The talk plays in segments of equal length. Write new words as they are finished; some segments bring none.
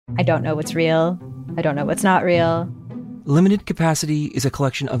I don't know what's real. I don't know what's not real. Limited Capacity is a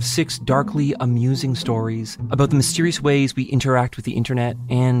collection of 6 darkly amusing stories about the mysterious ways we interact with the internet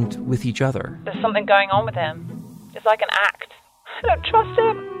and with each other. There's something going on with him. It's like an act. I don't trust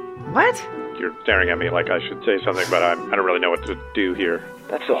him. What? You're staring at me like I should say something, but I don't really know what to do here.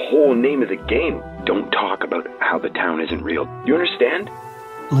 That's the whole name of the game. Don't talk about how the town isn't real. You understand?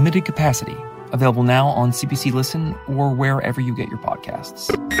 Limited Capacity, available now on CBC Listen or wherever you get your podcasts.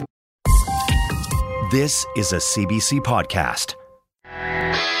 This is a CBC podcast.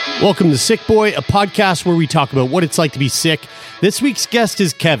 Welcome to Sick Boy, a podcast where we talk about what it's like to be sick. This week's guest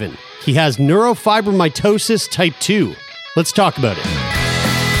is Kevin. He has neurofibromatosis type 2. Let's talk about it.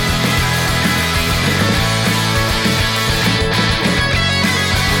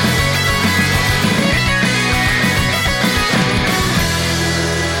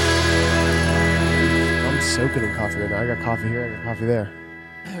 I'm soaking in coffee right now. I got coffee here, I got coffee there.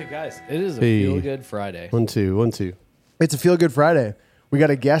 Hey guys, it is a feel-good Friday. 1, 2. It's a feel-good Friday. We got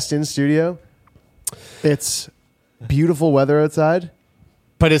a guest in studio. It's beautiful weather outside.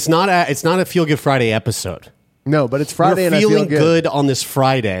 But it's not a Feel Good Friday episode. No, but it's Friday and I feel feeling good. good on this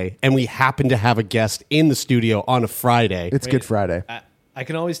Friday, and we happen to have a guest in the studio on a Friday. It's Good Friday. I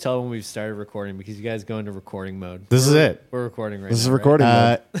can always tell when we've started recording because you guys go into recording mode. This is it. We're recording right This now. is recording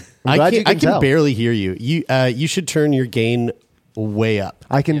mode. I can tell. barely hear you. You should turn your gain way up.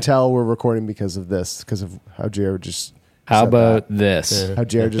 I can tell we're recording because of this, because of how Jared just How said about that. this? How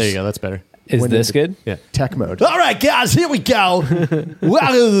Jared just There you go. That's better. Is went this into good? Yeah. tech mode. All right, guys, here we go. Welcome to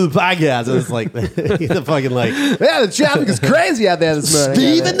the podcast. It's like the fucking like Yeah, the traffic is crazy out there this morning.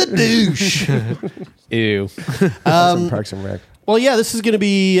 Steven the douche. Ew. Parks and Rec. Well, yeah, this is gonna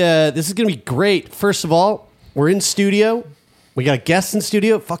be great. First of all, we're in studio. We got a guest in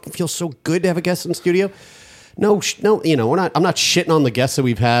studio. It fucking feels so good to have a guest in studio. No, you know, I'm not shitting on the guests that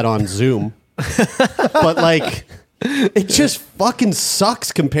we've had on Zoom, but like, it just fucking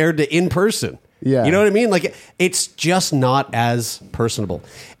sucks compared to in person. Yeah. You know what I mean? Like, it's just not as personable.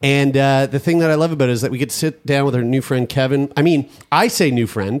 And the thing that I love about it is that we get to sit down with our new friend, Kevin. I mean, I say new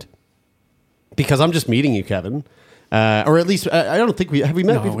friend because I'm just meeting you, Kevin. Or at least, I don't think have we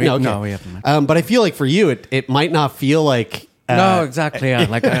met? No, we haven't met. But I feel like for you, it might not feel like... no, exactly. Yeah.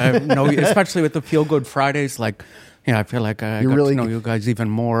 Like I know, especially with the Feel Good Fridays. Like, yeah, I feel like I got to know you guys even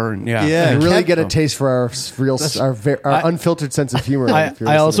more. And Yeah. You really get a taste for our unfiltered sense of humor.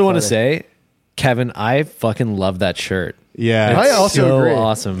 I also want to say, Kevin, I fucking love that shirt. Yeah. I also so agree.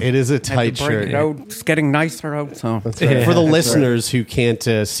 Awesome. It is a tight shirt. It's getting nicer out. So That's right. For the listeners who can't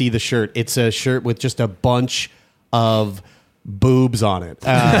see the shirt, it's a shirt with just a bunch of boobs on it,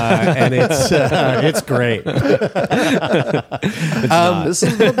 and it's great. This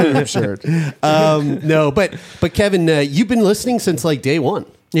is the boob shirt. No, but Kevin, you've been listening since like day one.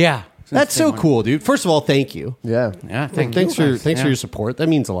 yeah, That's so cool, dude. First of all, thank you. Yeah. Yeah, Thanks for your support. That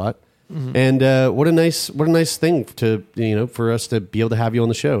means a lot. Mm-hmm. And what a nice thing to for us to be able to have you on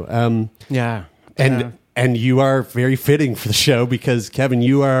the show. Yeah, And you are very fitting for the show because Kevin,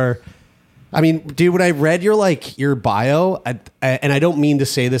 you are. I mean, dude, when I read your bio, and I don't mean to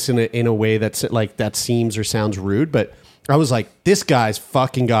say this in a way that's like that seems or sounds rude, but I was like, this guy's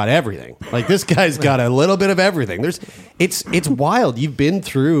fucking got everything. Like this guy's got a little bit of everything. It's wild. You've been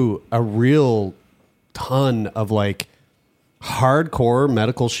through a real ton of like hardcore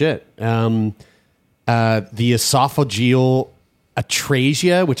medical shit. The esophageal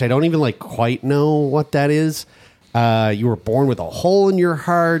atresia, which I don't even like quite know what that is. You were born with a hole in your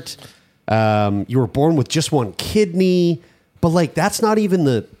heart. You were born with just one kidney, but like that's not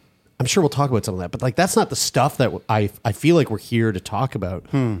even I'm sure we'll talk about some of that, but like that's not the stuff that I feel like we're here to talk about.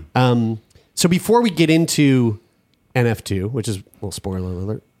 So before we get into NF2, which is, well, spoiler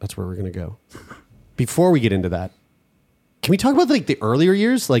alert, that's where we're going to go. Before we get into that, can we talk about like the earlier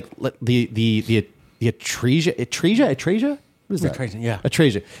years, like the atresia? What is that? Atresia, yeah.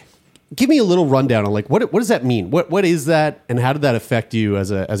 Atresia. Give me a little rundown on like what does that mean? What is that, and how did that affect you as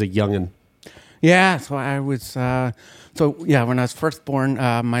a youngin? Yeah, so I was, when I was first born,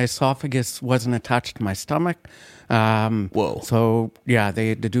 my esophagus wasn't attached to my stomach. Whoa. So, yeah, they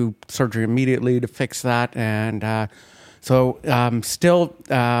had to do surgery immediately to fix that. And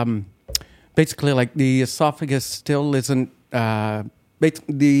basically, like the esophagus still isn't, the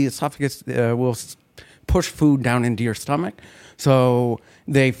esophagus will push food down into your stomach. So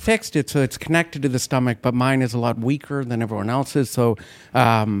they fixed it so it's connected to the stomach, but mine is a lot weaker than everyone else's. So,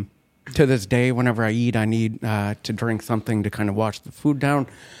 to this day, whenever I eat, I need to drink something to kind of wash the food down.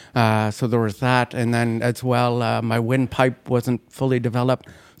 So there was that. And then as well, my windpipe wasn't fully developed.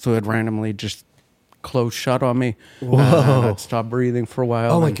 So it randomly just close shut on me. I'd stop breathing for a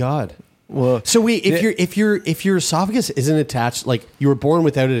while. Oh my and- God. Well, So wait, if your esophagus isn't attached, like you were born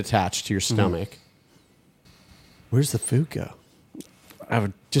without it attached to your stomach, where's the food go? I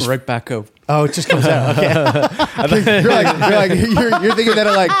would just right back out. Oh, it just comes out. Okay. You're thinking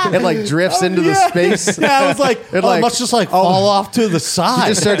that it drifts into the space. Yeah, I was like, it must just fall off to the You side.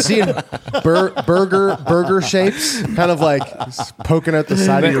 just start seeing burger shapes, kind of like poking out the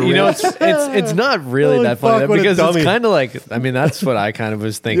side of your you know, ribs. it's not really Holy that funny fuck, what a because dummy. it's kind of like, I mean, that's what I kind of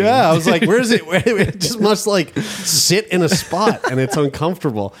was thinking. Yeah, I was like, where is it? It just must like sit in a spot and it's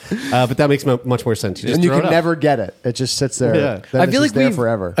uncomfortable. But that makes much more sense. And you throw can it up. never get it. It just sits there. Yeah. Then I it's feel just like there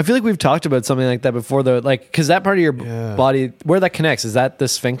forever. I feel like we've talked about something like that before, though. Like, because that part of your body, where that connects, is that the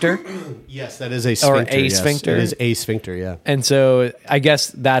sphincter? Yes, that is a sphincter. a yes. sphincter? It is a sphincter, yeah. And so I guess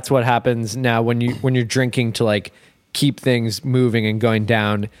that's what happens now when you're drinking to like keep things moving and going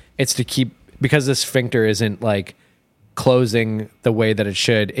down. It's to keep, because the sphincter isn't like closing the way that it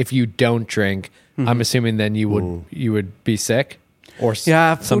should. If you don't drink, I'm assuming then you would be sick or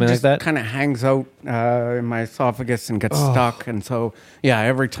something like that. Kind of hangs out in my esophagus and gets stuck, and so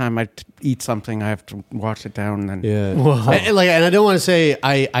every time I eat something, I have to wash it down. And And I don't want to say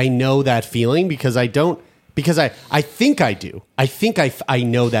I know that feeling because I don't. Because I think I do. I think I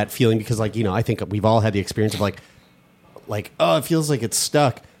know that feeling because I think we've all had the experience of like oh, it feels like it's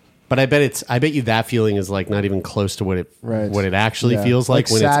stuck. But I bet you that feeling is like not even close to what it actually feels like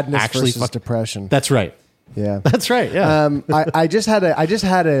when sadness it's actually versus depression. That's right. Yeah, that's right. Yeah. I just had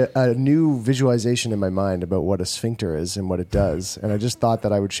a new visualization in my mind about what a sphincter is and what it does, and I just thought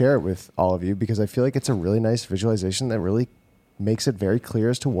that I would share it with all of you because I feel like it's a really nice visualization that really makes it very clear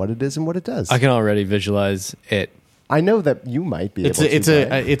as to what it is and what it does. I can already visualize it. I know that you might be. It's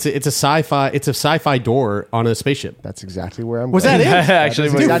able a sci-fi door on a spaceship. That's exactly where I'm. Was going. that it? Actually,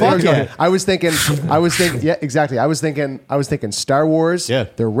 That's exactly where I was fuck going. I was thinking. Yeah, exactly. I was thinking Star Wars. Yeah.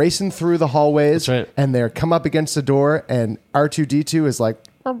 They're racing through the hallways. That's right. And they're come up against the door, and R2D2 is like.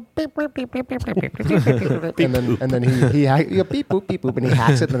 and then he beep boop beep boop and he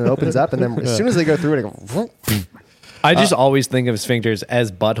hacks it and then it opens up and then as soon as they go through it goes I just always think of sphincters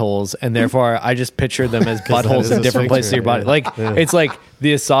as buttholes, and therefore I just picture them as buttholes is in a different places of your body. sphincter, Like it's like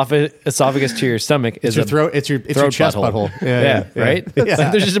the esophagus to your stomach is your throat. It's your chest butthole. Yeah, right. Yeah.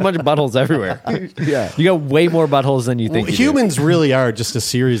 Like, there's just a bunch of buttholes everywhere. yeah You got way more buttholes than you think. You do. Humans really are just a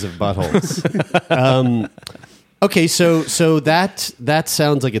series of buttholes. Okay, so that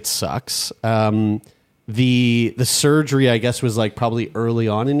sounds like it sucks. The surgery, I guess, was like probably early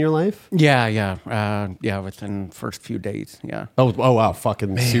on in your life. within the first few days. Yeah. Oh wow,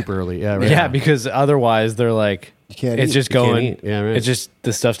 fucking super early. Yeah, right. Yeah, because otherwise they're like can't it's eat. just You can't going. eat. Yeah, right. It's just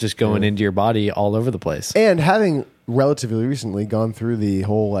the stuff's just going into your body all over the place. and having relatively recently gone through the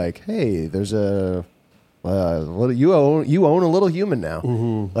whole like hey there's a little, you own a little human now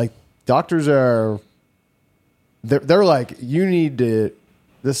like doctors are they're like you need to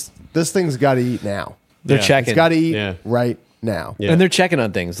this thing's got to eat now. They're Yeah. checking. It's got to eat Yeah. right now. Yeah. And they're checking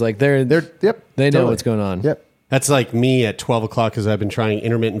on things. Like they're Yep. they know totally. what's going on. Yep. That's like me at 12 o'clock because I've been trying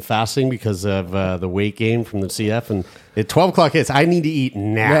intermittent fasting because of the weight gain from the CF. And at 12 o'clock hits, I need to eat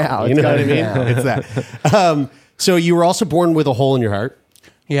now. Now. You It's know what I gotta mean? be now. It's that. So you were also born with a hole in your heart.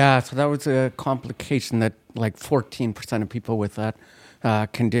 Yeah, so that was a complication that like 14% of people with that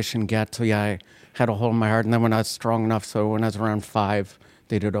condition get. So I had a hole in my heart, and then when I was strong enough, so when I was around 5,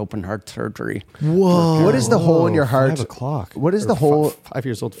 they did open heart surgery. Whoa. What is the hole in your heart? 5 o'clock. What is Or the hole? 5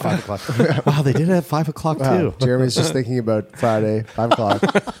 years old, 5 o'clock. Wow, they did it at 5 o'clock Wow, too. Jeremy's just thinking about Friday, 5 o'clock.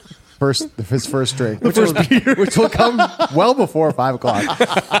 His first drink, which will come well before 5 o'clock.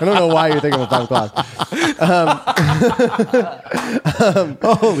 I don't know why you're thinking about 5 o'clock.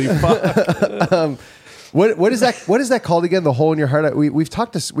 Holy fuck. What is that? What is that called again? The hole in your heart. We've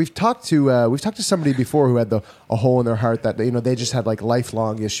talked to somebody before who had a hole in their heart that they just had like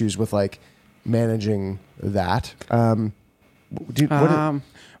lifelong issues with like managing that.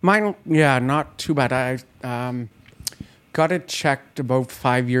 Mine, not too bad. I got it checked about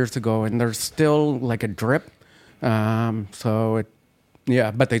 5 years ago, and there's still like a drip. But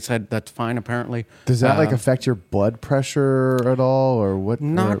they said that's fine. Apparently, Does that like affect your blood pressure at all, or what?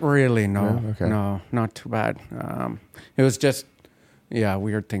 Not really. No. No? Okay. No, not too bad. It was just a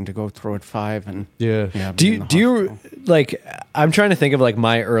weird thing to go through at 5, and Yeah. Do you like? I'm trying to think of like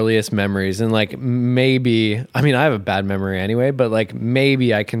my earliest memories, and like maybe I mean I have a bad memory anyway, but like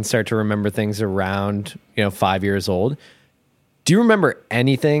maybe I can start to remember things around 5 years old. Do you remember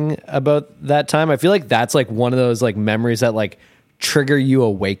anything about that time? I feel like that's like one of those like memories that like trigger you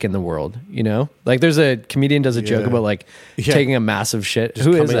awake in the world, you know? Like there's a comedian does a joke about like taking a massive shit. Just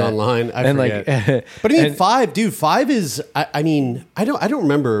Who coming is that? online. I and forget. like But I mean, 5, dude, 5 is, I mean, I don't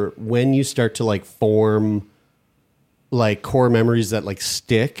remember when you start to like form like core memories that like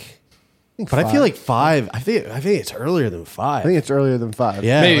stick. But I feel like 5, I think it's earlier than 5. I think it's earlier than 5.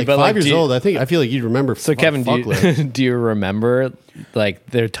 Yeah, Maybe, like but, 5 like, years old. I feel like you'd remember. So Kevin, do you remember like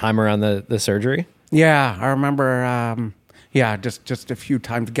their time around the surgery? Yeah, I remember. Just a few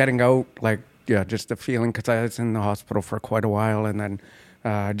times getting out, like just the feeling because I was in the hospital for quite a while, and then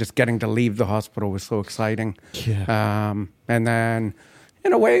just getting to leave the hospital was so exciting. Yeah. And then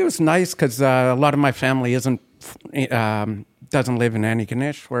in a way it was nice because a lot of my family doesn't live in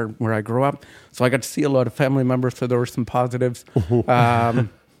Antigonish where I grew up, so I got to see a lot of family members. So there were some positives.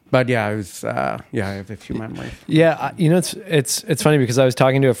 But yeah, it was I have a few memories. Yeah, you know, it's funny because I was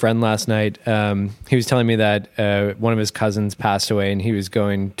talking to a friend last night. He was telling me that one of his cousins passed away, and he was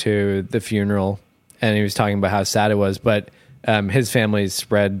going to the funeral, and he was talking about how sad it was. But his family is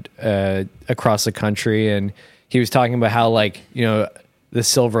spread across the country, and he was talking about how, like, you know, the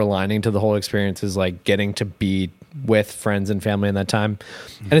silver lining to the whole experience is like getting to be with friends and family in that time.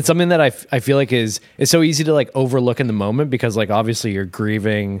 And it's something that I feel like is so easy to like overlook in the moment because like obviously you're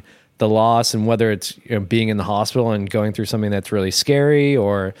grieving the loss, and whether it's, you know, being in the hospital and going through something that's really scary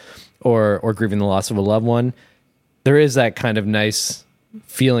or grieving the loss of a loved one, there is that kind of nice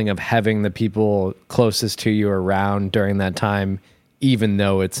feeling of having the people closest to you around during that time, even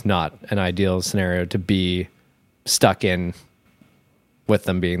though it's not an ideal scenario to be stuck in with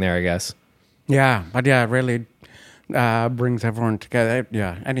them being there, I guess. Yeah, but yeah, it really brings everyone together.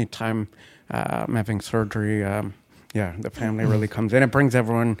 Yeah, anytime I'm having surgery, the family really comes in. It brings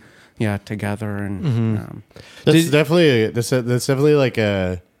everyone, together, and that's definitely like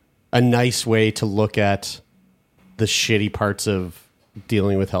a nice way to look at the shitty parts of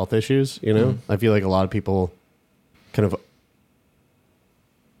dealing with health issues. You know, I feel like a lot of people kind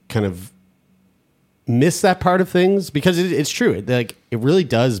of miss that part of things because it's true. It really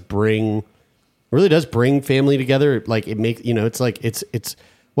does bring family together. Like it makes, you know, it's like it's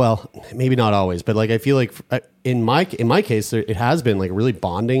well, maybe not always, but like I feel like in my case it has been like a really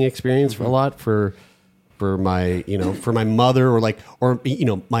bonding experience for a lot for my, you know, for my mother or you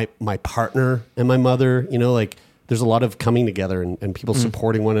know, my partner and my mother, you know, like there's a lot of coming together and people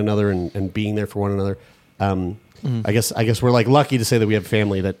supporting one another and being there for one another. I guess we're like lucky to say that we have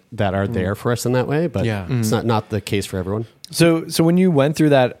family that are there for us in that way, but it's not the case for everyone. So when you went through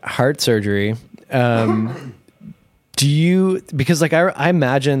that heart surgery, do you, because like I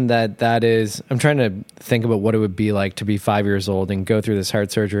imagine that is, I'm trying to think about what it would be like to be 5 years old and go through this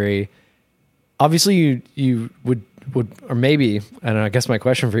heart surgery. Obviously you would, or maybe, I don't know, I guess my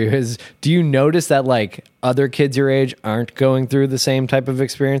question for you is, do you notice that like other kids your age aren't going through the same type of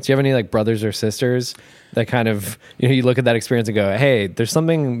experience? Do you have any like brothers or sisters that kind of, you know, you look at that experience and go, hey, there's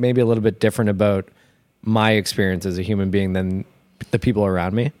something maybe a little bit different about my experience as a human being than the people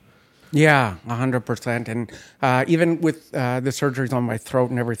around me? Yeah, 100%. And even with the surgeries on my throat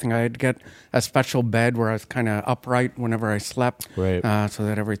and everything, I'd get a special bed where I was kind of upright whenever I slept, right? So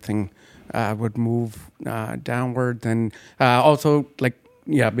that everything would move downward. And also, like,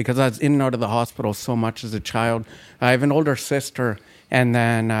 because I was in and out of the hospital so much as a child. I have an older sister and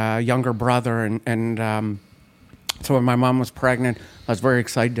then a younger brother. And so when my mom was pregnant, I was very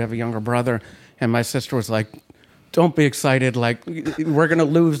excited to have a younger brother. And my sister was like, don't be excited. Like, we're going to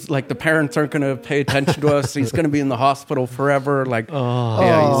lose. Like, the parents aren't going to pay attention to us. He's going to be in the hospital forever. Like, he's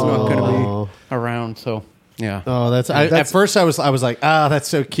not going to be around. So, yeah. Oh, at first I was like, that's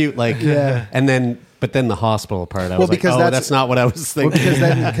so cute. Like, and then the hospital part, I was like, that's not what I was thinking.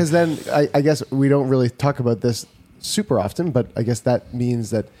 Well, because then I guess we don't really talk about this super often, but I guess that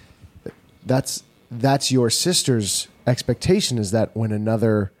means that's your sister's expectation, is that when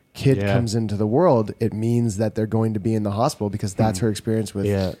another kid comes into the world, it means that they're going to be in the hospital because that's her experience with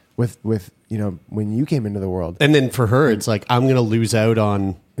you know, when you came into the world. And then for her, it's like, I'm going to lose out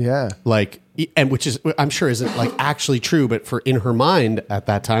on like, and which is, I'm sure isn't like actually true, but in her mind at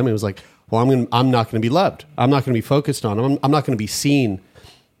that time, it was like, well, I'm not going to be loved. I'm not going to be focused on. I'm not going to be seen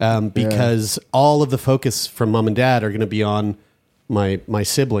because all of the focus from mom and dad are going to be on my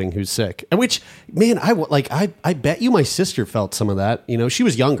sibling who's sick. And which, man, I bet you my sister felt some of that. You know, she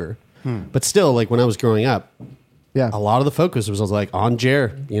was younger, but still, like when I was growing up, a lot of the focus was like on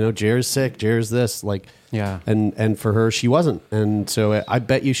Jer. You know, Jer's sick, Jer's this, like, and for her, she wasn't. And so I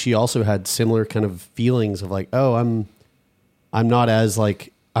bet you she also had similar kind of feelings of like, oh, I'm not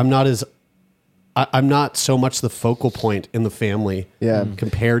so much the focal point in the family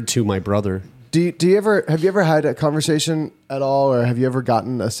compared to my brother. Do you ever have you ever had a conversation at all, or have you ever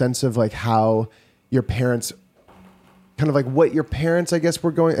gotten a sense of like how your parents, kind of like what your parents, I guess,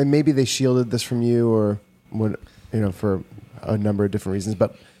 were going, and maybe they shielded this from you, or what, for a number of different reasons,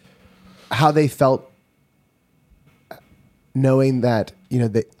 but how they felt knowing that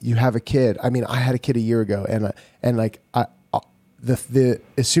that you have a kid. I mean, I had a kid a year ago, and like the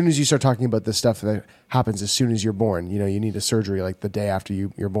as soon as you start talking about the stuff that happens as soon as you're born, you need a surgery like the day after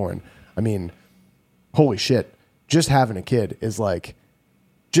you're born. I mean, holy shit! Just having a kid is like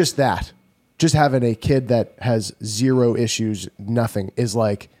just that. Just having a kid that has zero issues, nothing, is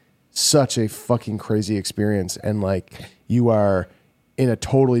like such a fucking crazy experience, and like you are in a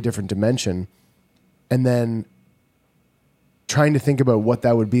totally different dimension, and then trying to think about what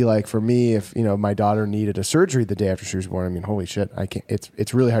that would be like for me if my daughter needed a surgery the day after she was born. I mean, holy shit, I can't.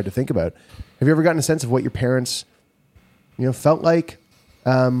 It's really hard to think about. Have you ever gotten a sense of what your parents, felt like,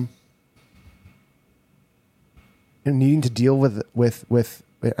 needing to deal with?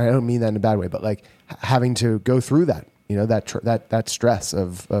 I don't mean that in a bad way, but like having to go through that, that stress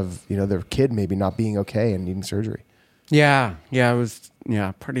of their kid maybe not being okay and needing surgery. Yeah, it was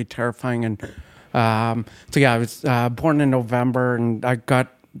pretty terrifying. And I was born in November, and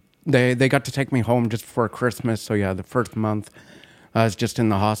they got to take me home just before Christmas. So the first month I was just in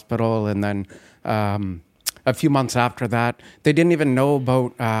the hospital, and then a few months after that, they didn't even know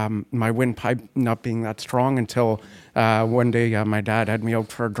about my windpipe not being that strong until one day my dad had me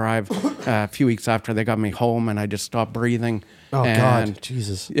out for a drive a few weeks after they got me home, and I just stopped breathing. Oh, God,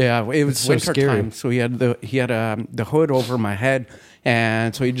 Jesus! Yeah, it was so winter time, so he had the hood over my head,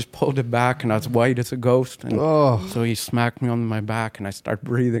 and so he just pulled it back, and I was white as a ghost. And so he smacked me on my back, and I started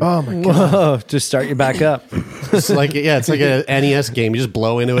breathing. Oh my God! Whoa, just start you back up. It's like it's like an NES game. You just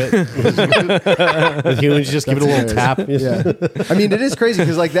blow into it. The humans just give it a little tap. Yeah, I mean, it is crazy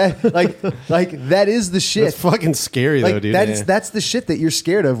because like that is the shit. It's fucking scary though, dude. That's the shit that you're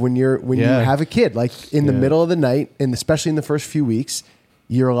scared of when you have a kid. Like in the middle of the night, and especially in the first few weeks,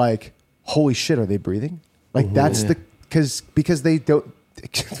 you're like, holy shit, are they breathing? Like that's because they don't.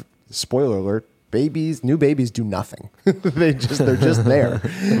 Spoiler alert: new babies do nothing. they're just there,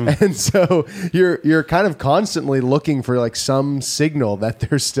 and so you're kind of constantly looking for like some signal that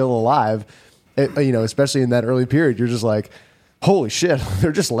they're still alive. Especially in that early period, you're just like, holy shit,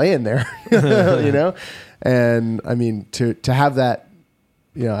 they're just laying there, And I mean, to have that,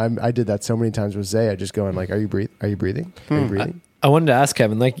 I did that so many times with Zay. I just going like, are you breathing? Are you breathing? I wanted to ask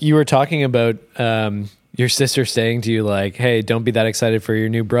Kevin, like you were talking about your sister saying to you, like, "Hey, don't be that excited for your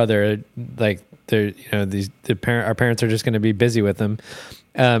new brother. Like, our parents are just going to be busy with him."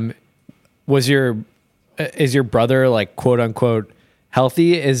 Is your brother like quote unquote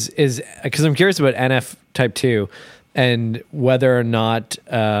healthy? Is because I'm curious about NF type 2 and whether or not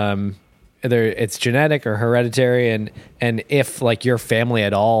either it's genetic or hereditary, and if like your family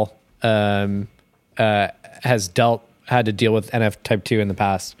at all has had to deal with NF type 2 in the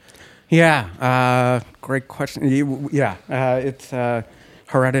past. Yeah, great question. It's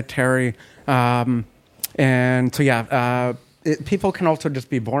hereditary. And so, people can also just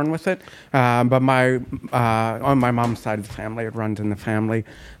be born with it. But on my mom's side of the family, it runs in the family.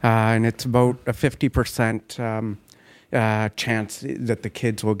 And it's about a 50% chance that the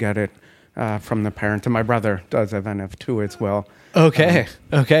kids will get it from the parents. And my brother does have NF2 as well. Okay.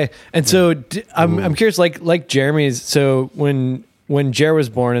 And so I'm curious, like Jeremy's. So when Jer was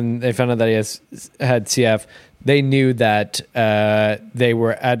born and they found out that he had CF, they knew that they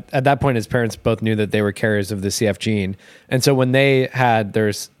were at that point. His parents both knew that they were carriers of the CF gene, and so when they had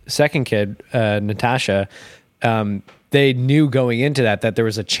their second kid, Natasha, they knew going into that there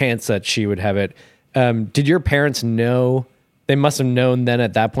was a chance that she would have it. Did your parents know? They must have known then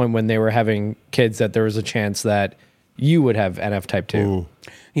at that point when they were having kids that there was a chance that you would have NF type 2. Ooh.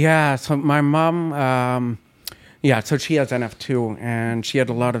 Yeah. So my mom. So she has NF2, and she had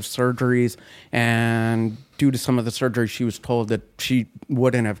a lot of surgeries, and due to some of the surgeries, she was told that she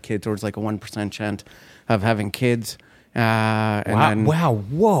wouldn't have kids. There was like a 1% chance of having kids. Whoa,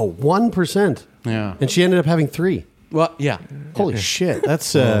 1%. Yeah. And she ended up having 3. Well, yeah. Holy shit.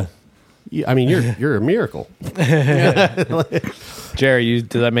 That's, I mean, you're a miracle. Jerry,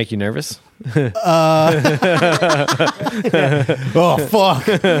 did that make you nervous? Oh, fuck.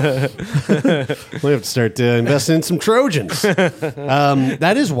 We have to start investing in some Trojans.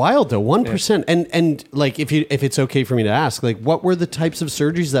 That is wild, though. 1%. Yeah. And like, if it's okay for me to ask, like, what were the types of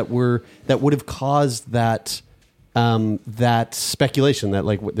surgeries that would have caused that speculation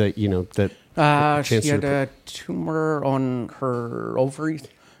that she had a tumor on her ovaries.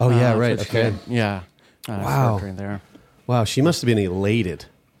 Oh yeah, right. Okay. Yeah. Wow. Surgery there. Wow. She must have been elated.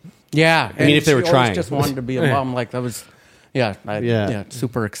 Yeah, I mean, if they were she always trying. just wanted to be a mom. Like that was,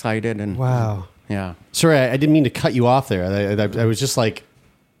 super excited and Wow. Yeah. Sorry, I didn't mean to cut you off there. I was just like,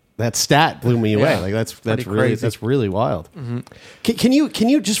 that stat blew me away. Yeah. Like that's Pretty really crazy. that's really wild. Can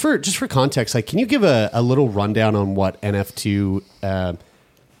you just for context, like, can you give a little rundown on what NF2,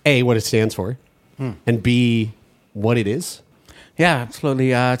 A, what it stands for, and B, what it is? Yeah,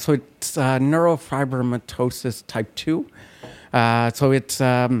 absolutely. So it's neurofibromatosis type 2. So it's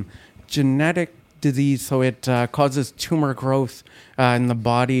genetic disease. So it causes tumor growth in the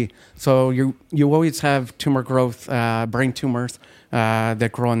body. So you always have tumor growth, brain tumors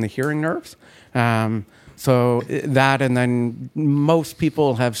that grow on the hearing nerves. So that, and then most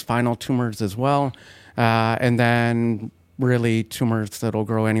people have spinal tumors as well. And then really tumors that'll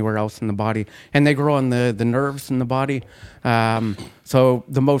grow anywhere else in the body. And they grow on the nerves in the body. So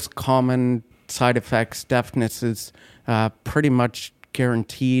the most common side effects, deafness is pretty much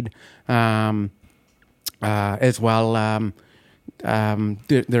guaranteed. As well,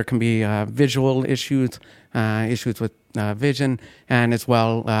 there can be visual issues, issues with vision, and as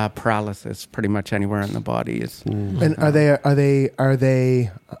well paralysis. Pretty much anywhere in the body is. And are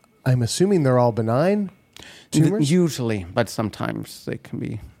they? I'm assuming they're all benign tumors. Usually, but sometimes they can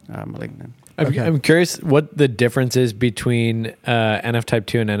be malignant. I'm curious what the difference is between NF type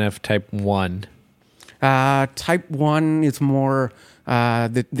 2 and NF type 1. Type 1 is more,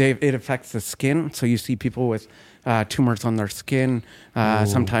 it affects the skin. So you see people with tumors on their skin.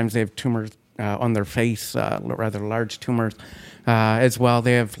 Sometimes they have tumors on their face, rather large tumors. As well,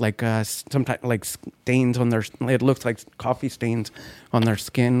 they have like sometimes like stains on their, it looks like coffee stains on their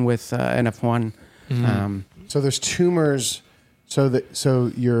skin with NF1. So there's tumors. So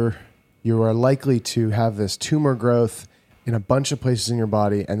you are likely to have this tumor growth in a bunch of places in your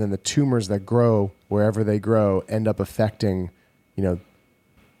body, and then the tumors that grow wherever they grow end up affecting,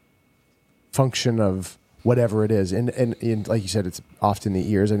 function of whatever it is. And like you said, it's often the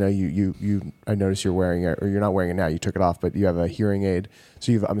ears. I know I noticed you're wearing it, or you're not wearing it now. You took it off, but you have a hearing aid.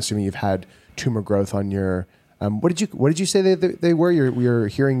 So I'm assuming you've had tumor growth on your. What did you say they were? Your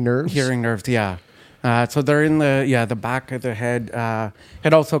hearing nerves. Hearing nerves, yeah. So they're in the back of the head.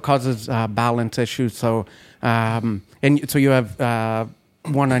 It also causes balance issues. So and so you have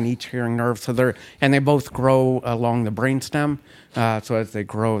one on each hearing nerve. So they both grow along the brainstem. So as they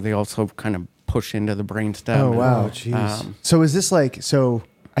grow, they also kind of push into the brainstem. Oh wow, jeez. So is this like? So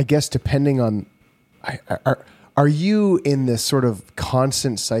I guess depending on, are you in this sort of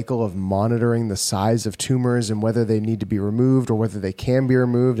constant cycle of monitoring the size of tumors and whether they need to be removed or whether they can be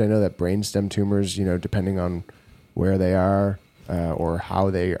removed? I know that brainstem tumors, depending on where they are or how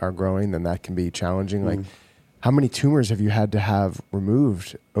they are growing, then that can be challenging. Like, how many tumors have you had to have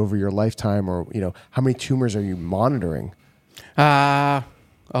removed over your lifetime, or how many tumors are you monitoring?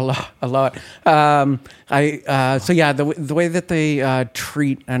 A lot. The way that they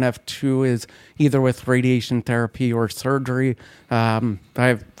treat NF2 is either with radiation therapy or surgery. I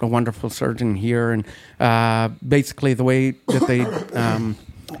have a wonderful surgeon here, and basically the way that they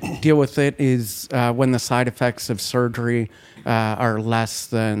deal with it is when the side effects of surgery are less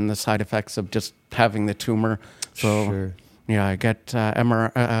than the side effects of just having the tumor. So, Sure. Yeah, I get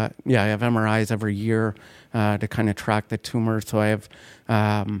MRI. I have MRIs every year to kind of track the tumor. So I have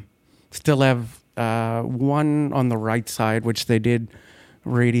still have one on the right side, which they did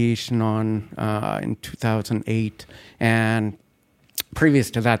radiation on in 2008, and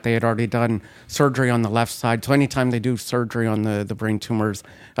previous to that, they had already done surgery on the left side. So anytime they do surgery on the brain tumors,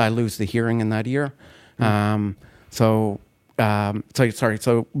 I lose the hearing in that ear. So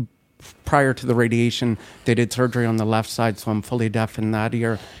prior to the radiation, they did surgery on the left side, so I'm fully deaf in that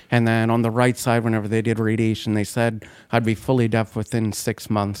ear. And then on the right side, whenever they did radiation, they said I'd be fully deaf within 6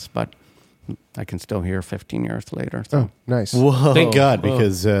 months, but I can still hear 15 years later. So. Oh, nice. Whoa. Thank God,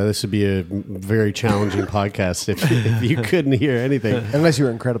 because this would be a very challenging podcast if you couldn't hear anything. Unless you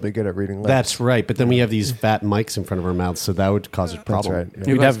were incredibly good at reading lips. That's right. But then we have these fat mics in front of our mouths, so that would cause a problem. That's right.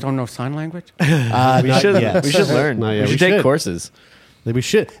 You guys don't know sign language? We should learn. We should take courses. We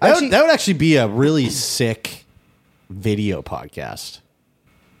should. That would actually be a really sick video podcast.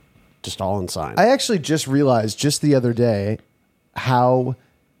 Just all in sign. I actually just realized just the other day how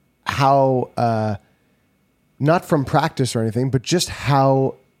not from practice or anything, but just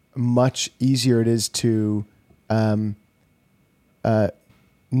how much easier it is to know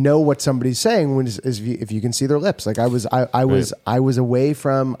what somebody's saying if you can see their lips. Like I was away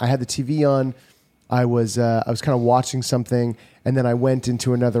from. I had the TV on. I was kind of watching something, and then I went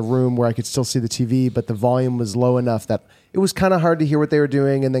into another room where I could still see the TV, but the volume was low enough that it was kind of hard to hear what they were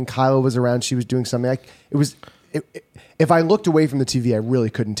doing. And then Kyla was around; she was doing something. It if I looked away from the TV, I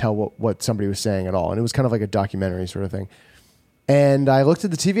really couldn't tell what somebody was saying at all. And it was kind of like a documentary sort of thing. And I looked at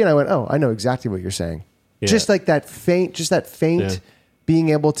the TV and I went, oh, I know exactly what you're saying. Yeah. Just that faint being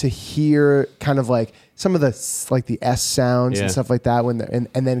able to hear kind of like some of the like the S sounds and stuff like that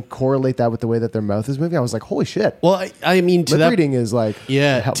and then correlate that with the way that their mouth is moving. I was like, holy shit. Well, I mean, lip reading is like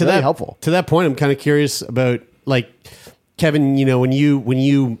really helpful. To that point, I'm kind of curious about like Kevin. You know, when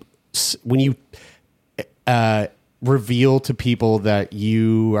you reveal to people that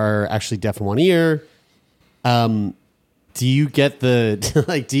you are actually deaf in one ear, do you get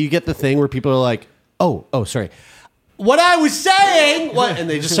the thing where people are like, oh, sorry. What I was saying, what? And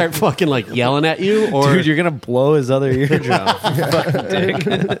they just start fucking like yelling at you, or Dude, you're gonna blow his other eardrum. Fucking dick.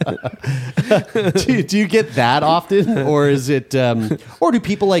 do you get that often, or is it, or do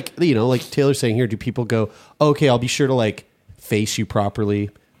people like Taylor's saying here? Do people go, okay, I'll be sure to like face you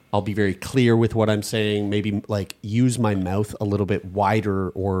properly. I'll be very clear with what I'm saying. Maybe like use my mouth a little bit wider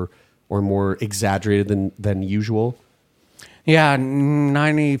or more exaggerated than usual. Yeah,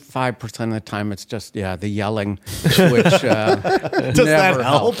 95% of the time it's just the yelling, which does that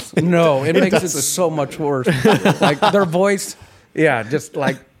help? No, it makes it so much worse. Like their voice, just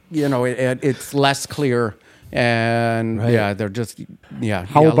like it's less clear, and they're just How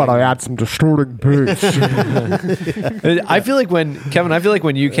yelling. about I add some distorting bass? I feel like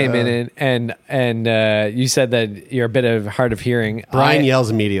when you came in and you said that you're a bit of hard of hearing. Brian yells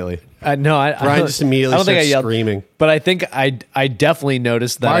immediately. No, Brian just immediately starts screaming. But I think I definitely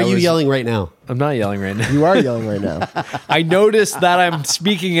noticed that. Why are you yelling right now? I'm not yelling right now. You are yelling right now. I noticed that I'm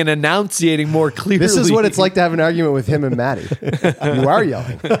speaking and enunciating more clearly. This is what it's like to have an argument with him and Maddie. You are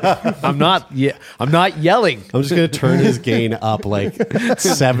yelling. I'm not yelling. I'm just going to turn his gain up like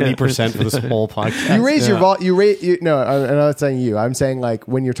 70% for this whole podcast. You raise your volume. No, I'm not saying you. I'm saying like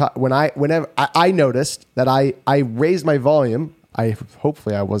when you're whenever I noticed that I raised my volume.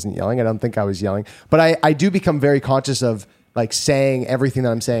 Hopefully I wasn't yelling. I don't think I was yelling, but I do become very conscious of like saying everything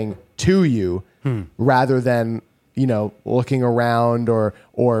that I'm saying to you rather than, looking around or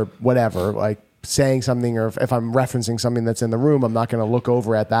whatever, like saying something, or if I'm referencing something that's in the room, I'm not going to look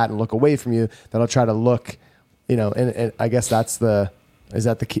over at that and look away from you. Then I'll try to look, and I guess is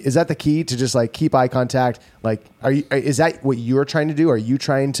that the key? Is that the key to just like keep eye contact? Like, is that what you're trying to do? Are you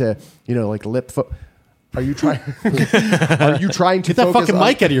trying to, like Are you trying? Are you trying to get that focus fucking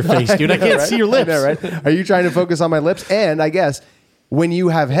mic out of your face, dude? I can't see your lips. Right? Are you trying to focus on my lips? And I guess when you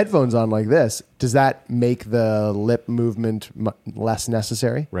have headphones on like this, does that make the lip movement less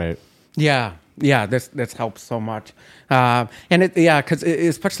necessary? Right. Yeah. This helps so much, and because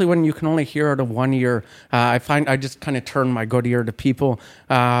especially when you can only hear out of one ear, I find I just kind of turn my good ear to people,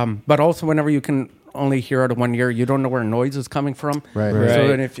 but also whenever you can only hear out of one ear, you don't know where noise is coming from. Right.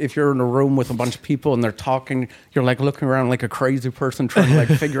 So if you're in a room with a bunch of people and they're talking, you're like looking around like a crazy person trying to like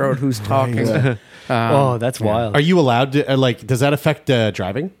figure out who's talking. Oh, that's wild. Are you allowed to does that affect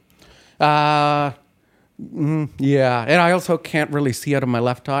driving? Yeah, and I also can't really see out of my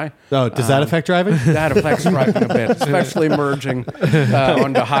left eye. Oh, does that affect driving? That affects driving a bit, especially merging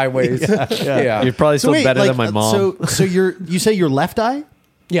onto highways. Yeah. You're probably still better than my mom. So you say your left eye?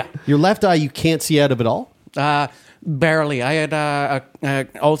 Yeah. Your left eye you can't see out of at all? Barely. I had a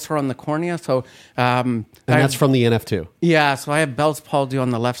ulcer on the cornea, so and that's from the NF2. Yeah, so I have Bell's palsy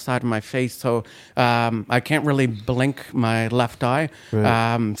on the left side of my face, so I can't really blink my left eye.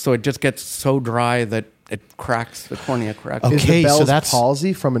 Right. So it just gets so dry that it cracks. The cornea cracks. Okay, Okay, is the Bell's so that's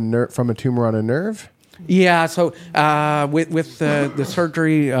palsy from a tumor on a nerve? Yeah. So with the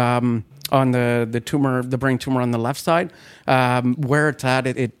surgery. On the tumor, the brain tumor on the left side, where it's at,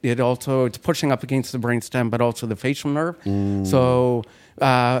 it's pushing up against the brainstem, but also the facial nerve. So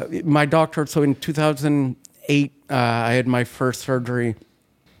my doctor, so in 2008, I had my first surgery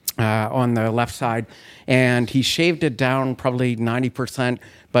on the left side, and he shaved it down probably 90%,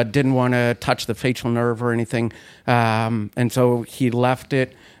 but didn't want to touch the facial nerve or anything, and so he left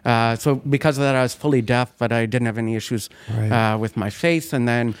it. So because of that, I was fully deaf, but I didn't have any issues with my face. And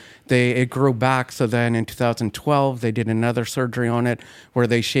then it grew back. So then in 2012, they did another surgery on it where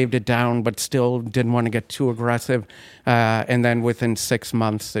they shaved it down, but still didn't want to get too aggressive. And then within 6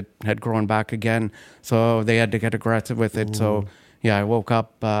 months, it had grown back again. So they had to get aggressive with it. So yeah, I woke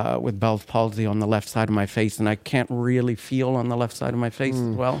up with Bell's palsy on the left side of my face, and I can't really feel on the left side of my face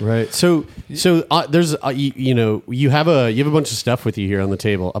as well. Right. So there's you have a bunch of stuff with you here on the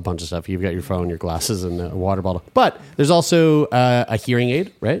table. A bunch of stuff. You've got your phone, your glasses, and a water bottle. But there's also a hearing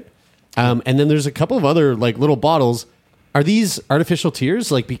aid, right? And then there's a couple of other like little bottles. Are these artificial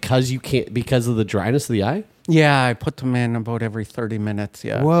tears, like because of the dryness of the eye? Yeah, I put them in about every 30 minutes.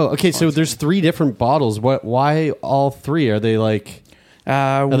 Yeah. Whoa. Okay, so there's 3 different bottles. Why all 3? Are they like?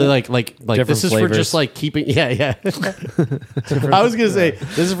 Are they like this is flavors. for just like keeping? Yeah. I was gonna say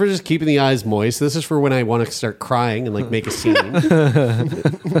this is for just keeping the eyes moist. This is for when I want to start crying and like make a scene.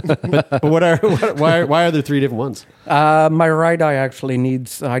 but why are there 3 different ones? My right eye actually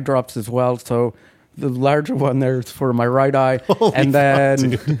needs eye drops as well. So the larger one there is for my right eye. Holy and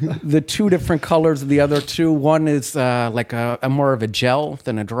then fuck, the 2 different colors of the other 2. One is like a more of a gel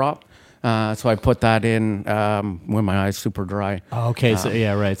than a drop. So I put that in when my eye's super dry. Oh, okay, so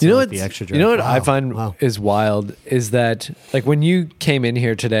yeah, right. So You know like what? the extra You know what wow. I find is wild is that like when you came in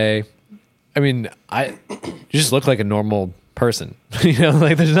here today, I mean, you just look like a normal person. You know,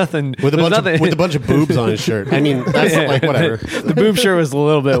 like there's nothing with a bunch of boobs on his shirt. I mean, that's like whatever. The boob shirt was a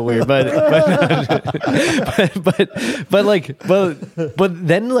little bit weird, but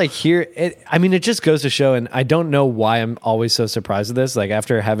then like here, it just goes to show, and I don't know why I'm always so surprised with this. Like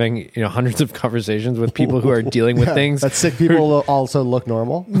after having hundreds of conversations with people who are dealing with things that sick people also look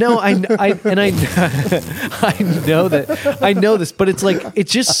normal. No, I know that I know this, but it's like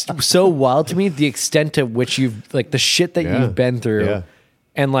it's just so wild to me the extent to which you've like the shit that you've been through. Yeah.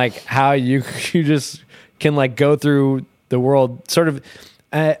 And like how you just can like go through the world sort of.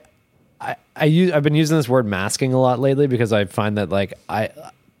 I've been using this word masking a lot lately because I find that like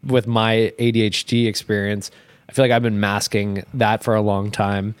with my ADHD experience, I feel like I've been masking that for a long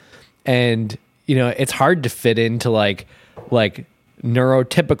time, and it's hard to fit into like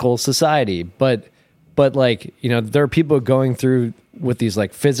neurotypical society, but like there are people going through with these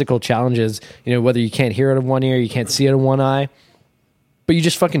like physical challenges, whether you can't hear it in one ear, you can't see it in one eye. But you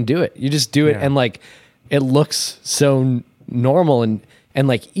just fucking do it. You just do it, and like it looks so normal and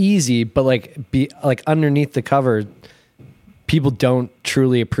like easy, but like underneath the cover, people don't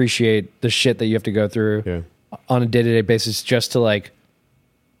truly appreciate the shit that you have to go through on a day-to-day basis just to like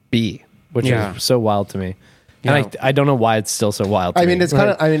be, which is so wild to me. And I don't know why it's still so wild to me. It's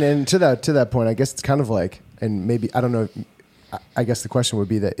kind of and to that point, I guess it's kind of like, and maybe I don't know, I guess the question would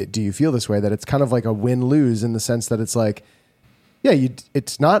be that do you feel this way, that it's kind of like a win-lose in the sense that it's like,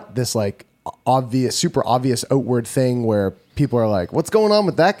 it's not this like super obvious outward thing where people are like, what's going on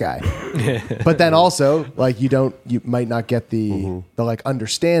with that guy? But then also like you might not get the like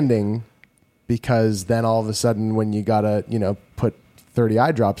understanding, because then all of a sudden when you gotta put 30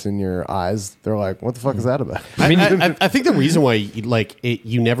 eye drops in your eyes, they're like, what the fuck is that about? I think the reason why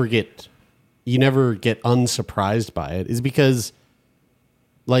you never get unsurprised by it is because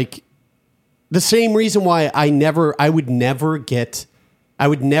like the same reason why I would never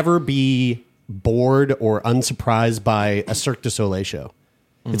be bored or unsurprised by a Cirque du Soleil show.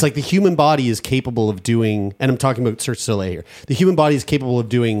 It's like the human body is capable of doing, and I'm talking about Cirque du Soleil here, the human body is capable of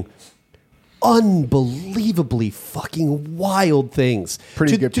doing unbelievably fucking wild things.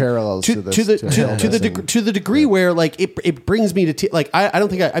 Pretty good parallels to this. To the degree where like it brings me to like I don't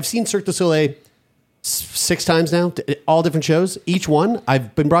think I've seen Cirque du Soleil 6 times now, all different shows. Each one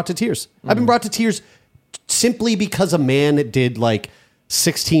I've been brought to tears. I've been brought to tears simply because a man did like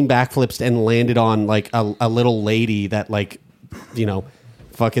 16 backflips and landed on like a little lady that like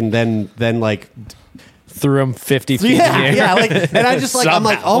fucking then like threw him 50 feet in the air. Yeah, like, and I just like I'm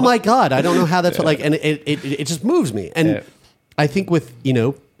like, oh my god, I don't know how that's like, and it just moves me. And I think with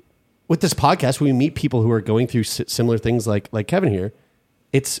this podcast, we meet people who are going through similar things like Kevin here.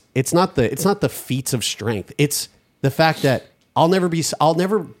 It's not the feats of strength. It's the fact that I'll never be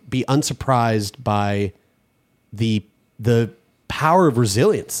unsurprised by the power of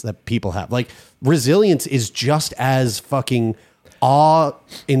resilience that people have. Like resilience is just as fucking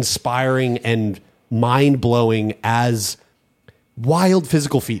awe-inspiring and mind-blowing as wild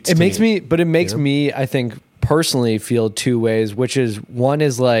physical feats. It makes me, I think, personally feel 2 ways, which is one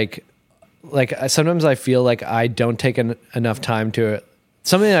is like sometimes I feel like I don't take enough time to.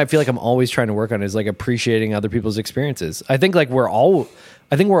 Something that I feel like I'm always trying to work on is like appreciating other people's experiences. I think we're all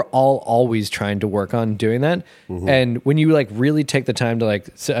always trying to work on doing that. Mm-hmm. And when you like really take the time to like,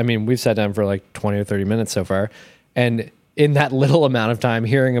 we've sat down for like 20 or 30 minutes so far. And in that little amount of time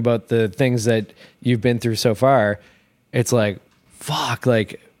hearing about the things that you've been through so far, it's like, fuck,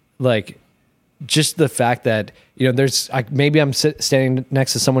 like just the fact that, there's maybe I'm standing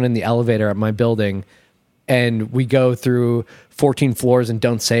next to someone in the elevator at my building and we go through 14 floors and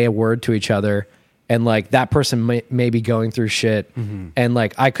don't say a word to each other. And like that person may be going through shit. Mm-hmm. And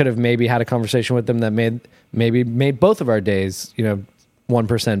like, I could have maybe had a conversation with them that made both of our days,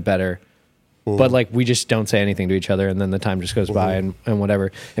 1% better. Mm. But like, we just don't say anything to each other. And then the time just goes by and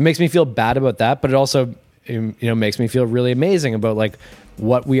whatever. It makes me feel bad about that. But it also makes me feel really amazing about like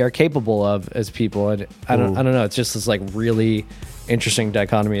what we are capable of as people. And I don't know. It's just this like really interesting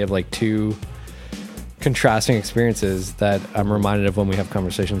dichotomy of like two contrasting experiences that I'm reminded of when we have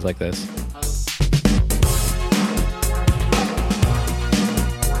conversations like this.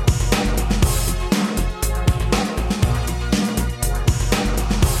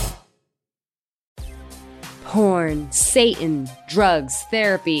 Porn, Satan, drugs,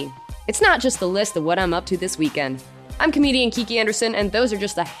 therapy. It's not just the list of what I'm up to this weekend. I'm comedian Kiki Anderson, and those are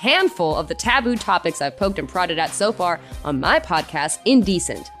just a handful of the taboo topics I've poked and prodded at so far on my podcast,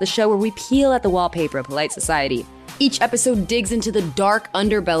 Indecent, the show where we peel at the wallpaper of polite society. Each episode digs into the dark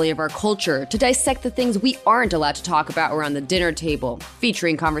underbelly of our culture to dissect the things we aren't allowed to talk about around the dinner table,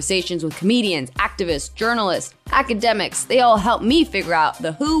 featuring conversations with comedians, activists, journalists, academics. They all help me figure out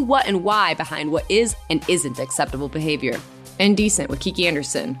the who, what, and why behind what is and isn't acceptable behavior. Indecent with Kiki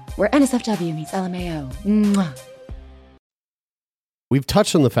Anderson, where NSFW meets LMAO. Mwah. We've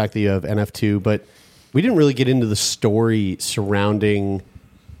touched on the fact that you have NF2, but we didn't really get into the story surrounding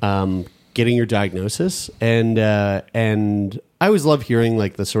getting your diagnosis. And I always love hearing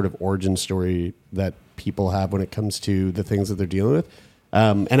like the sort of origin story that people have when it comes to the things that they're dealing with.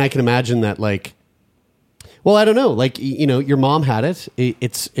 And I can imagine that like, well, I don't know, like, your mom had it.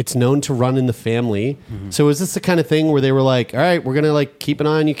 It's known to run in the family. Mm-hmm. So is this the kind of thing where they were like, all right, we're going to like keep an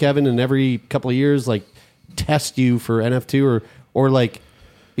eye on you, Kevin, and every couple of years, like test you for NF2 or like,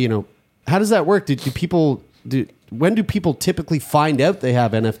 how does that work? When do people typically find out they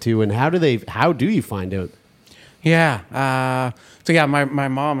have NF2, and how do you find out? Yeah. My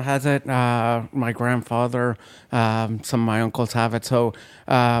mom has it. My grandfather, some of my uncles have it.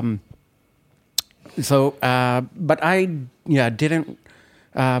 But I didn't.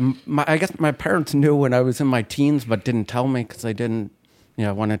 I guess my parents knew when I was in my teens, but didn't tell me because they didn't,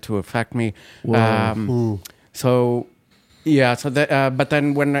 want it to affect me. But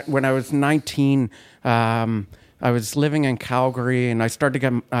then when I was 19, I was living in Calgary, and I started to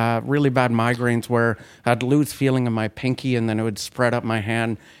get really bad migraines where I'd lose feeling in my pinky, and then it would spread up my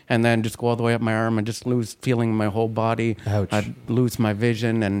hand, and then just go all the way up my arm, and just lose feeling in my whole body. Ouch. I'd lose my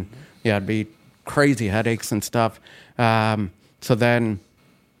vision, and it'd be crazy headaches and stuff. So then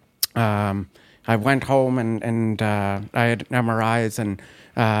I went home, and I had MRIs, and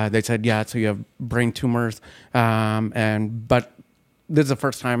they said, so you have brain tumors, but this is the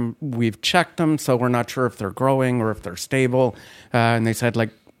first time we've checked them, so we're not sure if they're growing or if they're stable. And they said,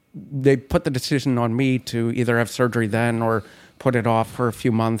 they put the decision on me to either have surgery then or put it off for a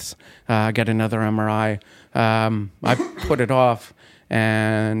few months, get another MRI. I put it off,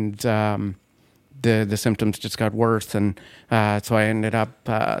 and the symptoms just got worse. And so I ended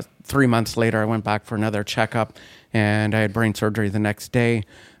up, 3 months later, I went back for another checkup, and I had brain surgery the next day.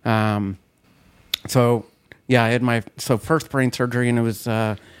 I had my first brain surgery, and it was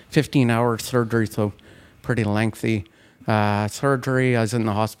 15-hour surgery, so pretty lengthy surgery. I was in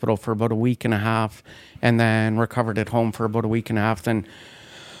the hospital for about a week and a half, and then recovered at home for about a week and a half. Then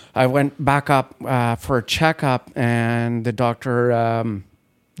I went back up for a checkup, and the doctor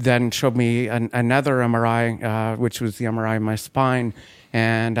then showed me another MRI, which was the MRI of my spine.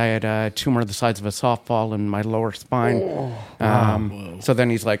 And I had a tumor the size of a softball in my lower spine. So then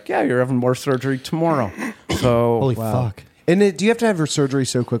he's like, you're having more surgery tomorrow. So holy fuck. And do you have to have your surgery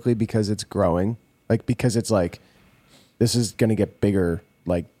so quickly because it's growing? Like, because it's like, this is going to get bigger,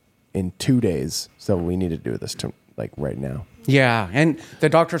 like, in 2 days. So we need to do this right now. Yeah. And the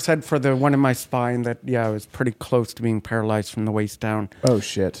doctor said for the one in my spine that, I was pretty close to being paralyzed from the waist down. Oh,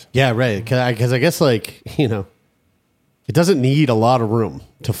 shit. Yeah, right. Because I guess, it doesn't need a lot of room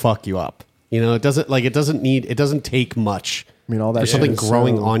to fuck you up. It doesn't take much. I mean, all that for something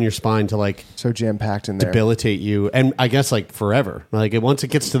growing on your spine to so jam packed in there, debilitate you, and I guess forever. Once it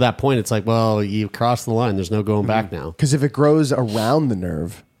gets to that point, it's you crossed the line. There's no going back now. Because if it grows around the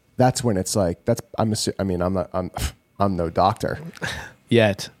nerve, that's when it's I'm no doctor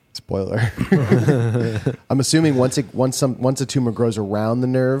yet. Spoiler. I'm assuming once a tumor grows around the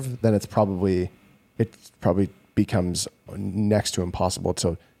nerve, then it probably becomes next to impossible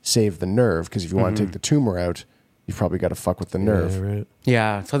to save the nerve, because if you want to take the tumor out, you've probably got to fuck with the nerve. Yeah, right.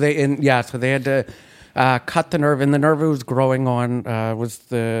 Yeah. So they had to cut the nerve, and the nerve it was growing on was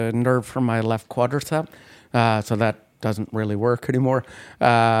the nerve from my left quadricep. So that doesn't really work anymore.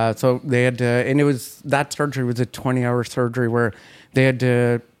 So they had to, and that surgery was a 20-hour surgery where they had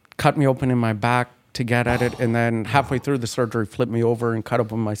to cut me open in my back to get at it, and then halfway through the surgery, flip me over and cut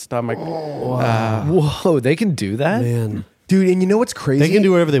open my stomach. Whoa, they can do that? Man. Dude, and you know what's crazy? They can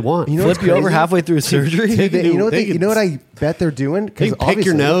do whatever they want. You know Flip you over halfway through surgery. You know what I bet they're doing? They can pick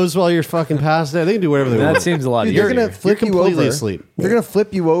your nose while you're fucking passed out. They can do whatever they want. That seems a lot Dude, easier. they're gonna flip you completely over. asleep. They're gonna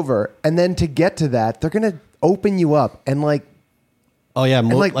flip you over, and then to get to that, they're gonna open you up and like. Oh yeah, And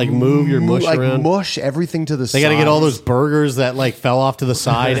move your mush around. Mush everything to the side. They got to get all those burgers that like fell off to the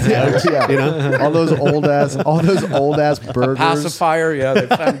side out. Yeah. You know, all those old ass burgers. Pacifier, yeah. They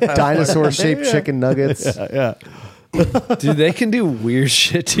found pacifier. Dinosaur shaped chicken nuggets. yeah. Dude, they can do weird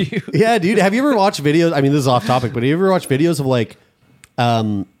shit to you. Yeah, dude. Have you ever watched videos? I mean, this is off topic, but have you ever watched videos of like,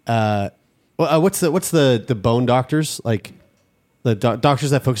 what's the bone doctors, like the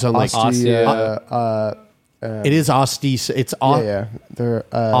doctors that focus on like it is It's They're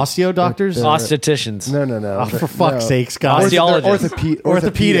osteo doctors, Ostheticians. No. Oh, for fuck's sakes, guys! Osteologists.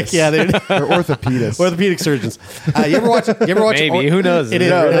 Orthopedic. Yeah, they're orthopedists. Orthopedic surgeons. You ever watch? Maybe. Who knows? It is.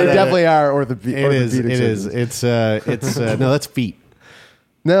 No, they definitely are orthopedic. It is. It's no, that's feet.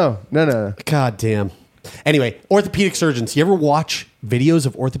 No. God damn. Anyway, orthopedic surgeons. You ever watch videos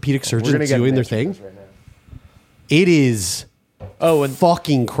of orthopedic surgeons doing their thing? Right now. It is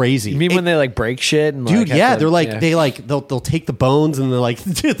fucking crazy. You mean when they like break shit? And Dude, like, yeah, have to- they're like they'll take the bones and they're like,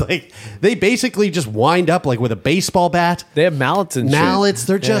 dude, like they basically just wind up like with a baseball bat. They have mallets and mallets. shit.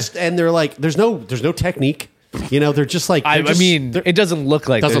 They're just and they're like, there's no technique. You know, they're just like. I mean, it doesn't look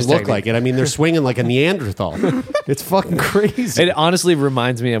like. Doesn't there's look technique. like it. I mean, they're swinging like a Neanderthal. It's fucking crazy. It honestly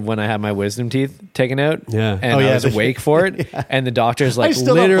reminds me of when I had my wisdom teeth taken out. Yeah. And I was awake for it. Yeah. And the doctor's like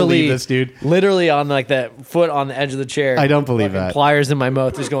still don't literally believe this, dude. Literally on like that foot on the edge of the chair. I don't believe fucking that. Pliers in my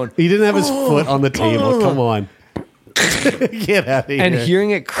mouth, just going. He didn't have his foot on the table. Come on. Get out of here. And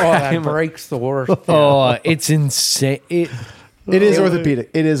hearing it crack. that breaks the worst. Oh, it's insane. It is orthopedic.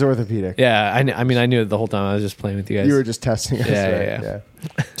 It is orthopedic. Yeah, I mean, I knew it the whole time. I was just playing with you guys. You were just testing us. Yeah, right? yeah.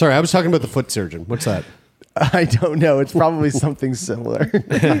 Sorry, I was talking about the foot surgeon. What's that? I don't know. It's probably something similar.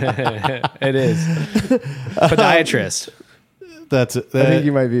 It is. Podiatrist. That's it. I think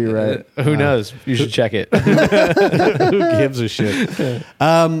you might be right. Who knows? You should check it. Who gives a shit?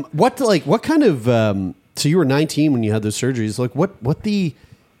 What kind of? So you were 19 when you had those surgeries. Like,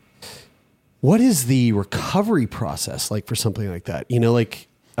 what is the recovery process like for something like that? You know, like,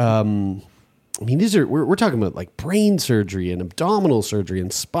 I mean, we're talking about like brain surgery and abdominal surgery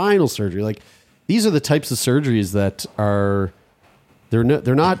and spinal surgery. Like, these are the types of surgeries that are they're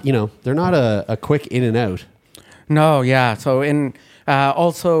not a quick in and out. No, yeah. So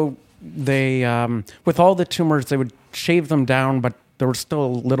also they with all the tumors they would shave them down, but there was still a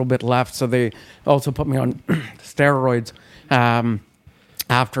little bit left. So they also put me on steroids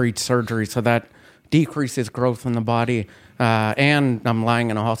after each surgery, so that decreases growth in the body. And I'm lying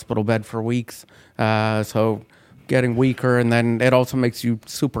in a hospital bed for weeks, so getting weaker, and then it also makes you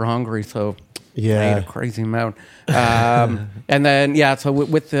super hungry. So yeah, I ate a crazy amount. And then so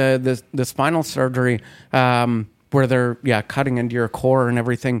with the spinal surgery, where they're cutting into your core and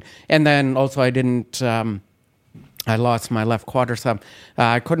everything, and then also I lost my left quadricep.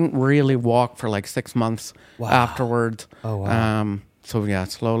 I couldn't really walk for like 6 months afterwards. Oh wow. So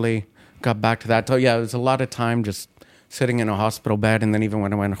slowly got back to that. So it was a lot of time just sitting in a hospital bed, and then even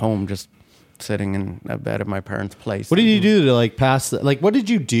when I went home, just sitting in a bed at my parents' place. What did you do to like pass? What did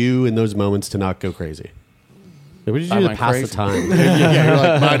you do in those moments to not go crazy? What did you do to pass the time? You're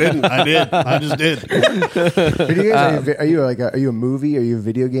like, I didn't. I did. I just did. Are you a movie? Are you a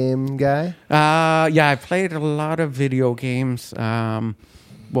video game guy? I played a lot of video games.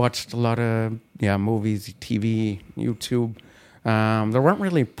 Watched a lot of movies, TV, YouTube. There weren't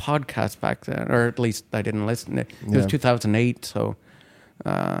really podcasts back then, or at least I didn't listen to it. It was 2008, so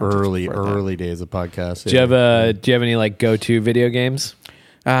early days of podcasts. Do you have any like go-to video games?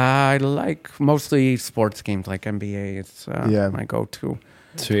 I like mostly sports games like NBA. It's my go-to.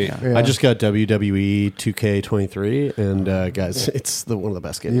 Sweet. Yeah. I just got WWE 2K23, and guys, it's one of the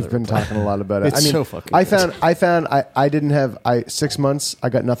best games. You've been talking a lot about it. It's so fucking. I found I didn't have 6 months. I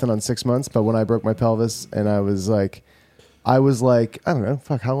got nothing on 6 months, but when I broke my pelvis, and I was like, I don't know,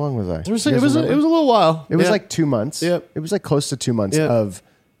 fuck, how long was I? It was a little while. It was like 2 months. Yep. It was like close to 2 months Yep. of,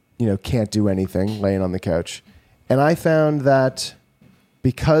 can't do anything, laying on the couch, and I found that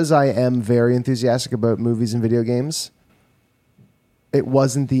because I am very enthusiastic about movies and video games, it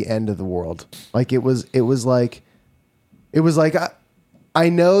wasn't the end of the world. Like it was like I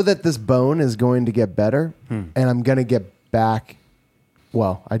know that this bone is going to get better, and I'm going to get back.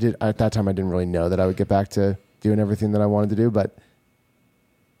 Well, I did at that time. I didn't really know that I would get back to doing everything that I wanted to do, but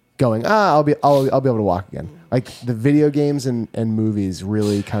going, I'll be able to walk again. Like the video games and movies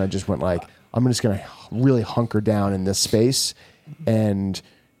really kind of just went like, I'm just going to really hunker down in this space and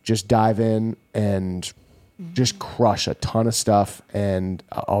just dive in and just crush a ton of stuff, and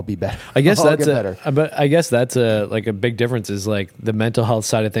I'll be better. I guess I'll that's get better. but I guess that's a big difference is like the mental health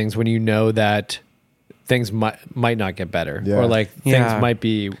side of things when you know that things might not get better or like things might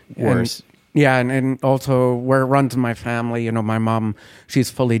be worse. And also where it runs in my family, my mom, she's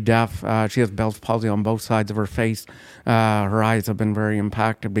fully deaf. She has Bell's palsy on both sides of her face. Her eyes have been very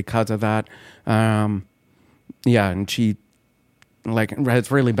impacted because of that. And she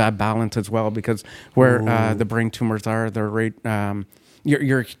has really bad balance as well because where the brain tumors are, they're right.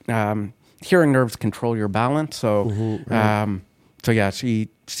 Your hearing nerves control your balance. So, she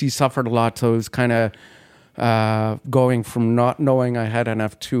suffered a lot. So it was kind of going from not knowing I had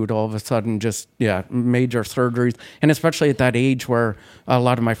NF2 to all of a sudden just major surgeries, and especially at that age where a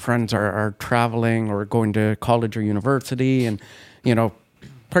lot of my friends are traveling or going to college or university, and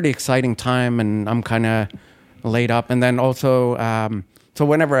pretty exciting time, and I'm kind of laid up. And then also so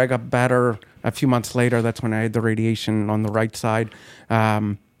whenever I got better a few months later, that's when I had the radiation on the right side,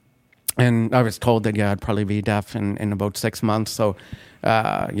 and I was told that I'd probably be deaf in about 6 months. So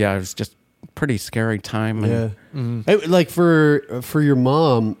it was just pretty scary time. And, Hey, like for your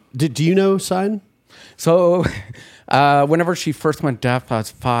mom, do you know sign? So whenever she first went deaf, I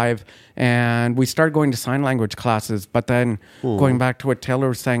was 5, and we started going to sign language classes. But then going back to what Taylor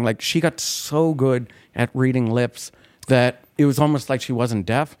was saying, like she got so good at reading lips that it was almost like she wasn't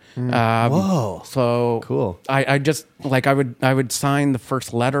deaf. Whoa! So cool. I just I would sign the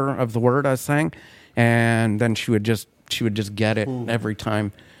first letter of the word I was saying, and then she would just get it every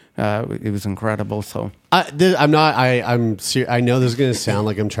time. It was incredible. So I'm not. I know this is going to sound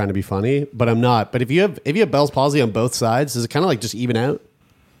like I'm trying to be funny, but I'm not. But if you have Bell's palsy on both sides, does it kind of like just even out?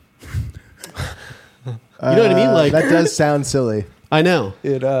 You know what I mean? Like that does sound silly. I know.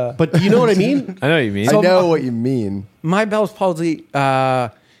 But you know what I mean? I know what you mean. I know what you mean. My Bell's palsy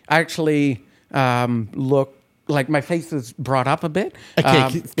actually look like my face is brought up a bit.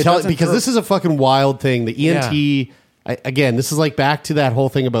 Okay, because this is a fucking wild thing. The ENT. Again, this is like back to that whole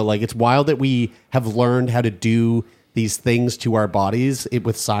thing about like it's wild that we have learned how to do these things to our bodies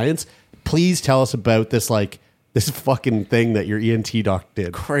with science. Please tell us about this this fucking thing that your ENT doc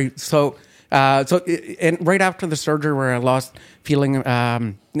did. Great. So and right after the surgery where I lost feeling,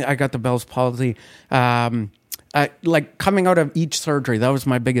 I got the Bell's palsy. Like coming out of each surgery, that was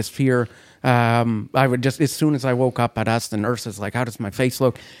my biggest fear. I would just, as soon as I woke up, I'd ask the nurses, like, how does my face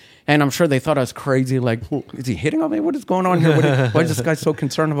look? And I'm sure they thought I was crazy. Like, is he hitting on me? What is going on here? Why is this guy so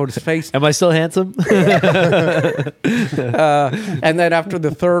concerned about his face? Am I still handsome? And then after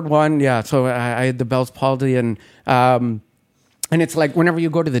the third one, so I had the Bell's palsy, and it's like whenever you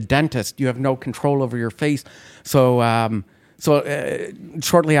go to the dentist, you have no control over your face. So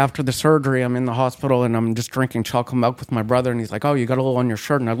shortly after the surgery, I'm in the hospital and I'm just drinking chocolate milk with my brother, and he's like, "Oh, you got a little on your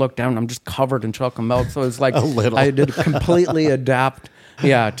shirt," and I look down, and I'm just covered in chocolate milk. So it's like I did completely adapt.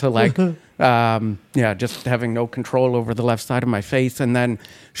 To like, just having no control over the left side of my face. And then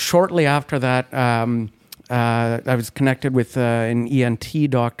shortly after that, I was connected with an ENT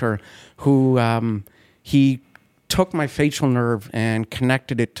doctor who he took my facial nerve and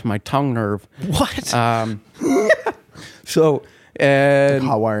connected it to my tongue nerve. What? So... And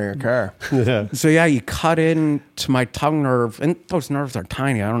hot wiring a car. So he cut into my tongue nerve, and those nerves are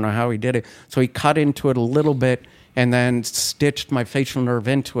tiny. I don't know how he did it. So he cut into it a little bit and then stitched my facial nerve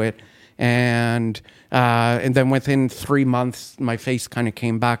into it. And then within 3 months, my face kind of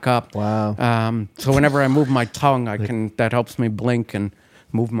came back up. Wow. So whenever I move my tongue, that helps me blink and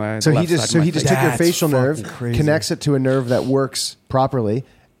move my. So left he just side of my took face. your facial nerve, crazy. connects it to a nerve that works properly.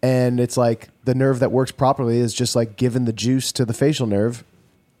 And it's like the nerve that works properly is just like giving the juice to the facial nerve.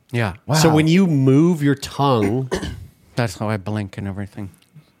 Yeah. Wow. So when you move your tongue, That's how I blink and everything.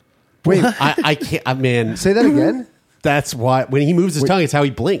 Wait, I can't. Man, say that again. that's why when he moves his tongue, it's how he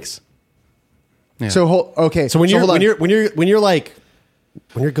blinks. Yeah. So So when you're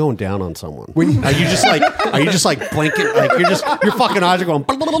going down on someone, are you just like blinking? Like you're fucking eyes are going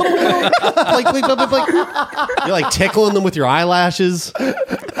blink, blink, blink, blink. You're like tickling them with your eyelashes,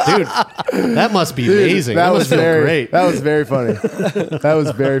 dude. That must be amazing. That must feel great. That was very funny. That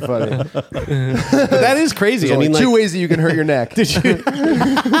was very funny. That is crazy. There's I mean, only two ways that you can hurt your neck.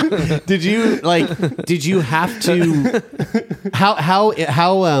 Did you have to?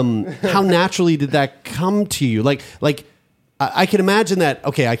 How naturally did that come to you? Like. I can imagine that,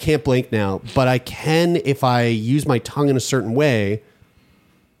 okay, I can't blink now, but I can if I use my tongue in a certain way.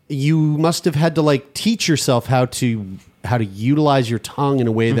 You must have had to like teach yourself how to utilize your tongue in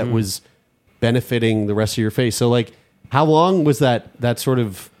a way that was benefiting the rest of your face. So like, how long was that sort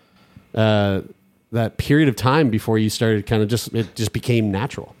of that period of time before you started kind of it just became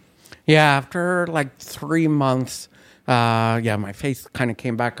natural? Yeah, after like 3 months, my face kind of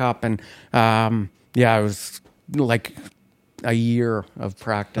came back up, and it was like a year of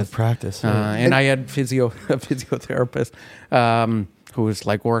practice. And I had a physiotherapist who was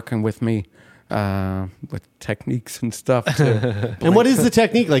like working with me with techniques and stuff. And what is the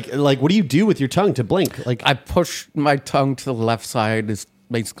technique? Like what do you do with your tongue to blink? Like I push my tongue to the left side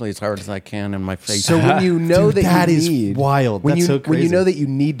basically as hard as I can in my face. So when you know that is you need, wild. When That's you so crazy. when you know that you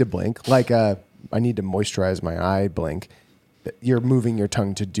need to blink, like I need to moisturize my eye blink, you're moving your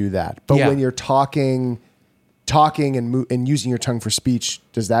tongue to do that. But when you're talking and using your tongue for speech,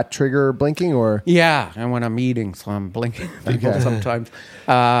 does that trigger blinking or? Yeah, and when I'm eating, so I'm blinking at people sometimes.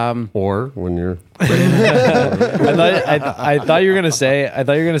 Or when you're I thought you were gonna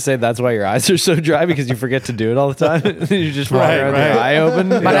say that's why your eyes are so dry, because you forget to do it all the time. You just walk around with your eye open.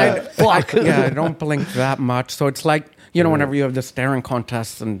 But I don't blink that much. So it's like, whenever you have the staring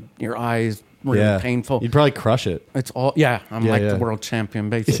contests and your eyes really painful, you'd probably crush it. It's all I'm like the world champion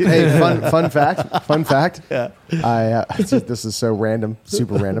basically. Hey, fun fact. Yeah. This is so random,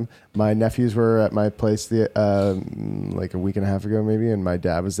 super random. My nephews were at my place like a week and a half ago maybe, and my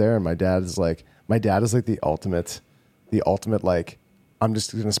dad was there, and my dad is like the ultimate like, I'm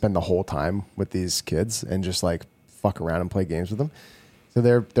just going to spend the whole time with these kids and just like fuck around and play games with them. So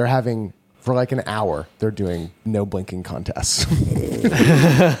they're having, for like an hour, they're doing no blinking contests.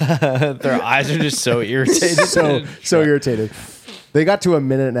 Their eyes are just so irritated. so irritated. They got to a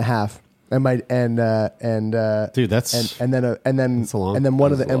minute and a half, and dude, that's and then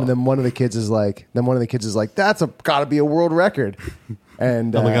one of the kids is like, that's gotta be a world record.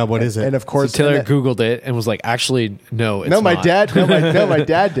 And oh my god, what is it? And of course, so Taylor Googled it and was like, actually, no, it's no, my not. dad. My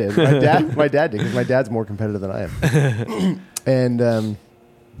dad did. My dad did, because my dad's more competitive than I am. And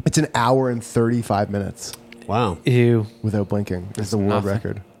it's an hour and 35 minutes. Wow. Ew. Without blinking. It's the world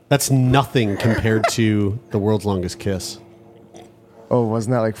record. That's nothing compared to the world's longest kiss. Oh,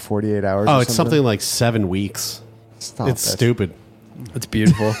 wasn't that like 48 hours? Oh, it's something like 7 weeks. Stop it's stupid. It's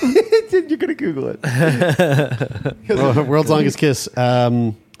beautiful. You're going to Google it. World's longest kiss.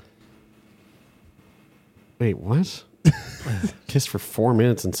 Wait, what? Kiss for 4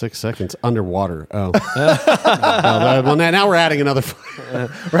 minutes and 6 seconds underwater. Oh. Well, now we're adding another.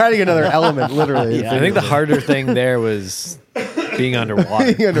 We're adding another element, literally. I think the harder thing there was being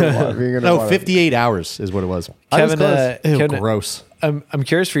underwater. being underwater. No, 58 hours is what it was. Kevin, Kevin, gross. I'm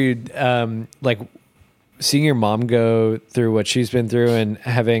curious for you, like seeing your mom go through what she's been through and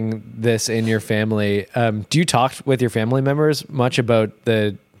having this in your family. Do you talk with your family members much about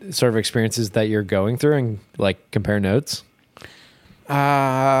the sort of experiences that you're going through and like compare notes?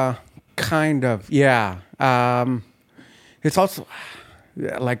 Kind of, yeah. It's also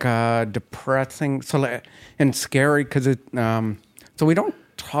like depressing, and scary because it. So we don't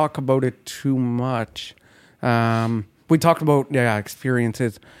talk about it too much. We talk about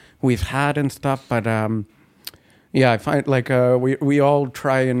experiences we've had and stuff, but I find like we all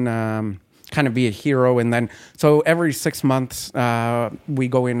try and kind of be a hero, and then so every 6 months we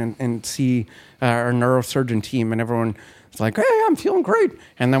go in and see our neurosurgeon team, and everyone is like, hey, I'm feeling great,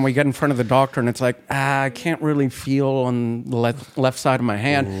 and then we get in front of the doctor and it's like, I can't really feel on the left side of my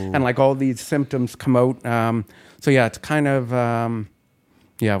hand. Ooh. And like all these symptoms come out, so it's kind of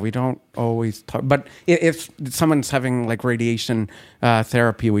we don't always talk, but if someone's having like radiation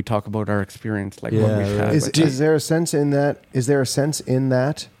therapy, we talk about our experience, like what we've had. Is there a sense in that? Is there a sense in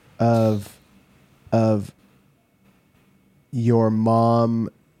that of your mom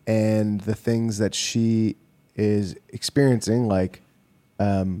and the things that she is experiencing, like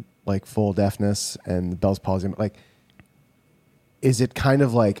full deafness and Bell's palsy? Like, is it kind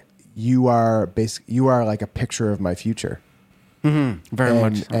of like you are like a picture of my future? Mm-hmm. Very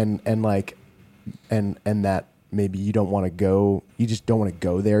much so. And that maybe you don't want to go, you just don't want to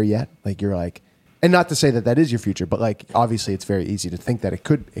go there yet. Like you're like, and not to say that is your future, but like obviously it's very easy to think that it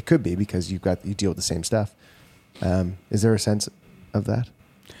could be because you deal with the same stuff. Is there a sense of that?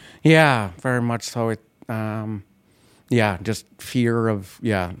 Yeah, very much so. It just fear of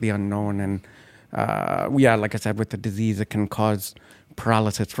the unknown, and like I said, with the disease, it can cause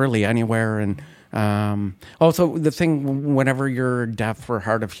paralysis really anywhere. And also the thing, whenever you're deaf or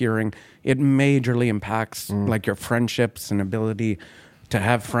hard of hearing, it majorly impacts like your friendships and ability to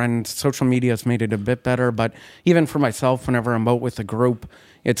have friends. Social media has made it a bit better, but even for myself, whenever I'm out with a group,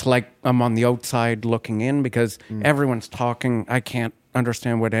 it's like I'm on the outside looking in because everyone's talking. I can't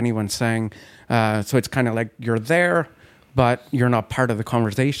understand what anyone's saying. So it's kind of like you're there, but you're not part of the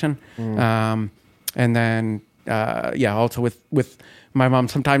conversation. And then, also with my mom,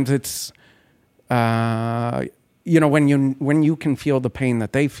 sometimes it's when you can feel the pain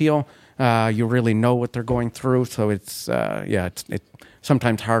that they feel, you really know what they're going through. So it's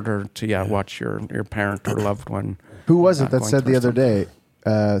sometimes harder to watch your parent or loved one. Who was it that said the other day?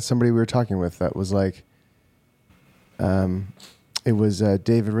 Somebody we were talking with that was like, it was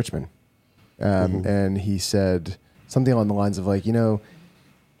David Richmond, and he said something along the lines of like,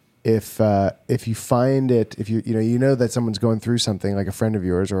 if you find it, if you know that someone's going through something, like a friend of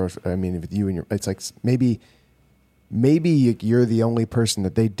yours, or with you and your, it's like maybe you're the only person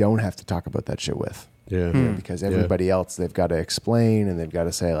that they don't have to talk about that shit with. Yeah. Because everybody else, they've got to explain and they've got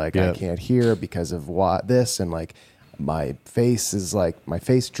to say like, I can't hear because of what this, and like my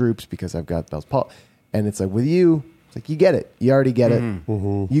face droops because I've got Bell's palsy. And it's like with you, it's like you get it. You already get it.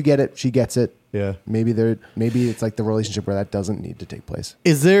 Mm-hmm. You get it. She gets it. Yeah. Maybe it's like the relationship where that doesn't need to take place.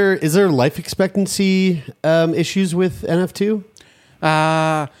 Is there life expectancy issues with NF2?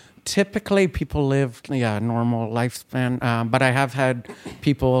 Typically, people live normal lifespan. But I have had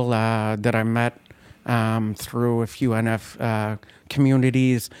people that I met through a few NF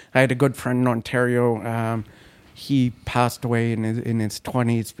communities. I had a good friend in Ontario. He passed away in his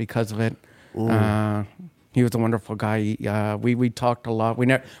 20s because of it. He was a wonderful guy. We talked a lot. We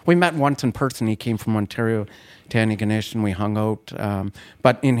met once in person. He came from Ontario to Antigonish, and we hung out.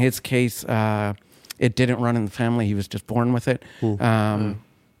 But in his case, it didn't run in the family. He was just born with it.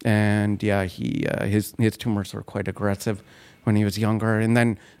 And his tumors were quite aggressive when he was younger. And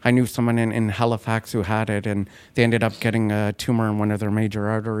then I knew someone in Halifax who had it, and they ended up getting a tumor in one of their major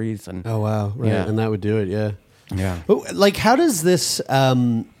arteries. And oh wow, right, and that would do it. Yeah. But, like, how does this?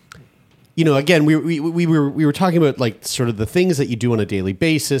 Again, we were talking about like sort of the things that you do on a daily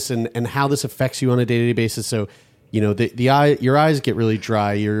basis, and how this affects you on a day-to-day basis. So, your eyes get really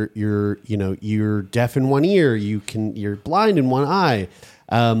dry. You're deaf in one ear. You're blind in one eye,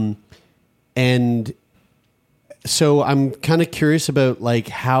 and so I'm kind of curious about like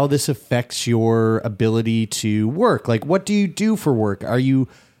how this affects your ability to work. Like, what do you do for work? Are you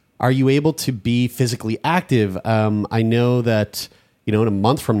able to be physically active? I know that in a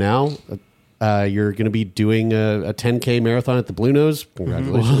month from now, you're going to be doing a 10K marathon at the Blue Nose.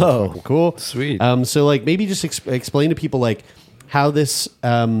 Congratulations! Whoa, cool, sweet. So like maybe just explain to people like how this,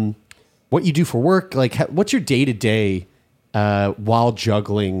 what you do for work. Like, what's your day to day while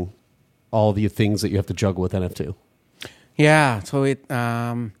juggling all the things that you have to juggle with NF2? Yeah, so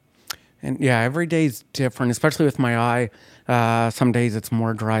every day is different, especially with my eye. Some days it's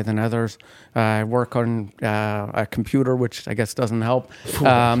more dry than others. I work on a computer, which I guess doesn't help.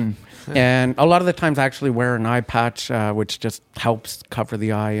 And a lot of the times I actually wear an eye patch, which just helps cover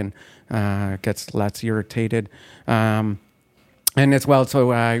the eye and gets less irritated. And as well,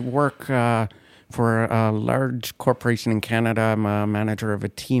 so I work for a large corporation in Canada. I'm a manager of a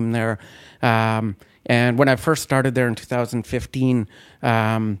team there. And when I first started there in 2015,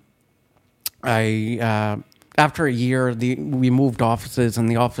 after a year, we moved offices, and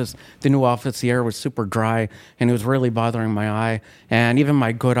the new office, the air was super dry, and it was really bothering my eye. And even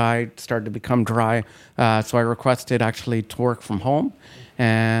my good eye started to become dry. So I requested actually to work from home.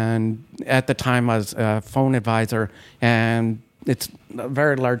 And at the time, I was a phone advisor, and it's a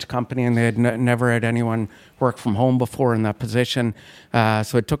very large company, and they had never had anyone work from home before in that position.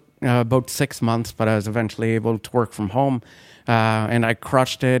 So it took about 6 months, but I was eventually able to work from home. And I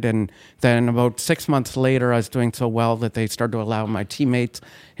crushed it. And then about 6 months later, I was doing so well that they started to allow my teammates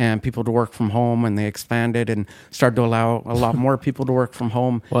and people to work from home, and they expanded and started to allow a lot more people to work from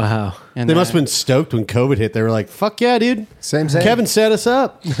home. Wow. And they must have been stoked when COVID hit. They were like, fuck yeah, dude. Same. Kevin set us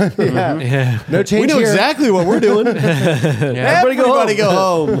up. Yeah. No change. We know here. exactly what we're doing. Everybody go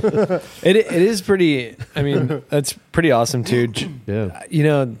home. It is pretty, I mean, that's pretty awesome too.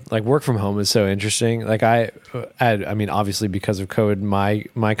 Yeah. Like work from home is so interesting. Like I mean, obviously because of COVID,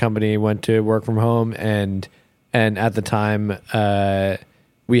 my company went to work from home, and at the time,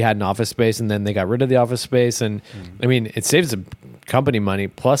 we had an office space, and then they got rid of the office space. And I mean, it saves the company money.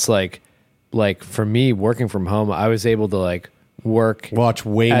 Plus like for me working from home, I was able to like watch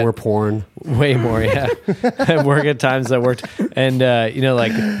way more porn, yeah. And work at times that worked. And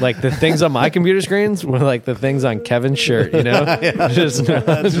like the things on my computer screens were like the things on Kevin's shirt, just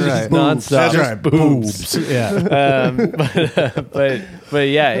nonstop. That's right. Boobs. Yeah. But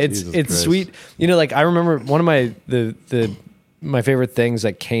yeah, it's sweet. Like I remember one of my favorite things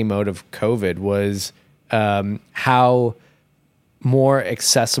that came out of COVID was how more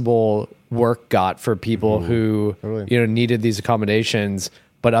accessible work got for people who needed these accommodations,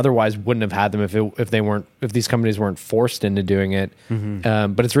 but otherwise wouldn't have had them if these companies weren't forced into doing it.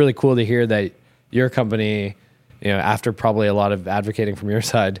 But it's really cool to hear that your company after probably a lot of advocating from your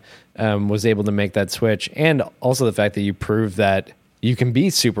side, was able to make that switch. And also the fact that you proved that you can be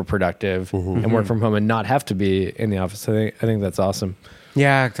super productive and work from home and not have to be in the office. I think that's awesome.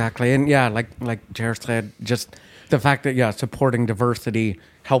 Yeah, exactly. And yeah, like Jared said, just the fact that, supporting diversity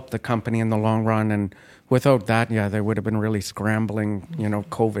helped the company in the long run. And without that, they would have been really scrambling.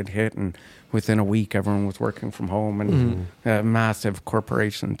 COVID hit, and within a week, everyone was working from home, and a massive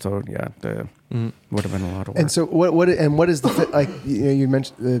corporation. So would have been a lot of work. And so what is the like? You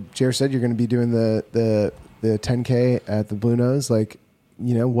mentioned Jared said you're going to be doing the 10K at the Blue Nose. Like,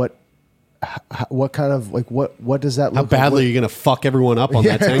 what kind of what does that look like? How badly are you going to fuck everyone up on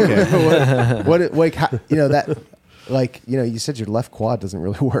that 10K? You said your left quad doesn't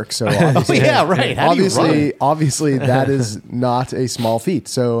really work. So obviously, right. How do you run? Obviously that is not a small feat.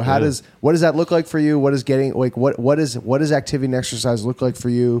 So what does that look like for you? What is getting what does activity and exercise look like for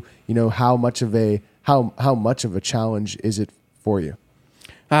you? How much of a challenge is it for you?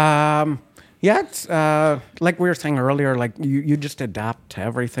 It's like we were saying earlier, like you just adapt to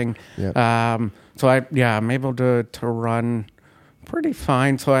everything. Yeah. So I'm able to run pretty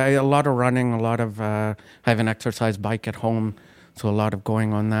fine. So a lot of running, a lot of I have an exercise bike at home, so a lot of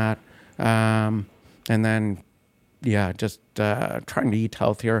going on that. And then just trying to eat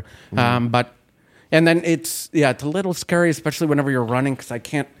healthier. But then it's a little scary, especially whenever you're running, because I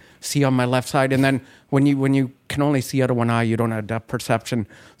can't see on my left side, and then when you can only see out of one eye, you don't have depth perception.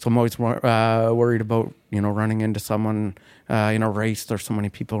 So I'm always worried about running into someone in a race. There's so many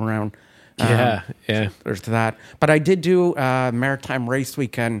people around. There's that. But I did do Maritime Race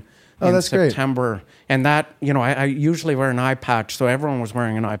Weekend in September, great. And that I usually wear an eye patch, so everyone was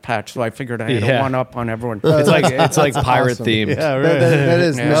wearing an eye patch, so I figured I had a one up on everyone. It's like pirate awesome. Themed. Yeah, right. That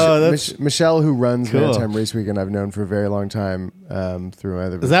is Michelle, who runs Maritime Race Weekend. I've known for a very long time through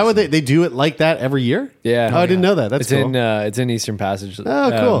other. Is that what they do it like that every year? Yeah. I didn't know that. That's cool. It's in Eastern Passage.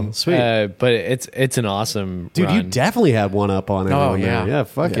 Oh, cool, sweet. But it's an awesome dude. run. You definitely had one up on it. Oh yeah, yeah.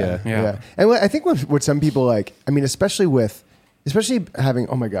 Fuck yeah. And I think what some people like, especially having,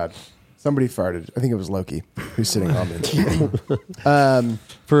 oh my God, somebody farted. I think it was Loki who's sitting on me.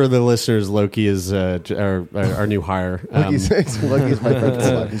 For the listeners, Loki is our new hire. Loki's my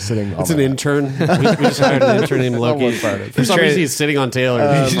friend. He's sitting. It's an intern. We just hired an intern named Loki. For some reason, he's sitting on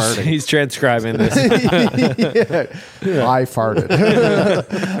Taylor. He's transcribing this. I farted.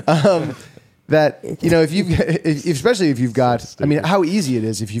 That especially if you've got, how easy it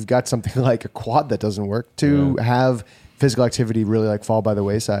is if you've got something like a quad that doesn't work to have physical activity really fall by the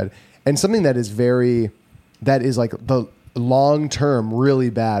wayside. And something that is like the long term really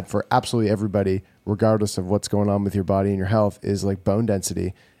bad for absolutely everybody, regardless of what's going on with your body and your health, is like bone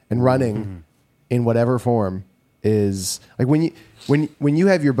density. And running in whatever form is like when you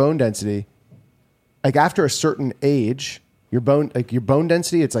have your bone density, like after a certain age, your bone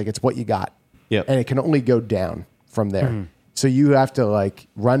density, it's what you got. Yep. And it can only go down from there. So you have to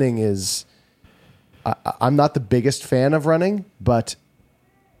running is. I'm not the biggest fan of running, but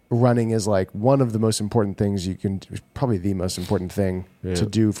running is one of the most important things probably the most important thing to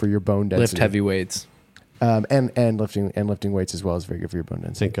do for your bone density. Lift heavy weights. And lifting weights as well is very good for your bone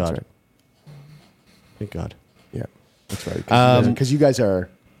density. Thank God. That's right. Thank God. Yeah, that's right. Because you guys are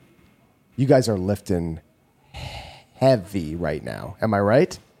lifting heavy right now. Am I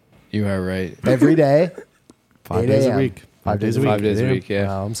right? You are right. Every day, 5 days a week. 5 days a week. 5 days a week. Yeah.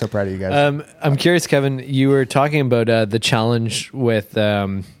 Wow, I'm so proud of you guys. I'm curious, Kevin. You were talking about the challenge with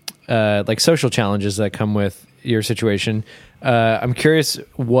social challenges that come with your situation. I'm curious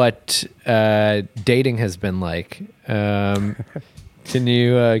what dating has been like. Can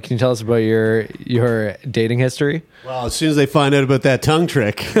you tell us about your dating history? Well, as soon as they find out about that tongue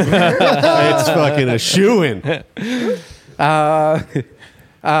trick, it's fucking a shoo-in.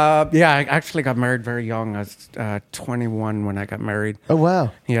 I actually got married very young. I was 21 when I got married. Oh,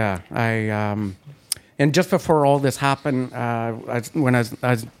 wow. Yeah. And just before all this happened, when I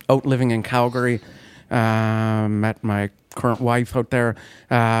was out living in Calgary, met my current wife out there.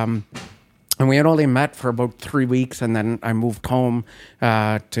 And we had only met for about 3 weeks, and then I moved home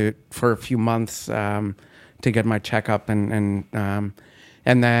for a few months to get my checkup, and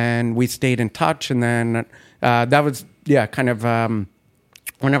then we stayed in touch, and then that was kind of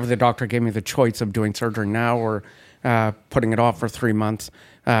whenever the doctor gave me the choice of doing surgery now or putting it off for 3 months.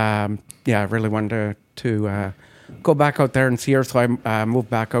 I really wanted to go back out there and see her, so I moved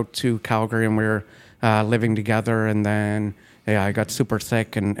back out to Calgary, and we were living together, and then. Yeah, I got super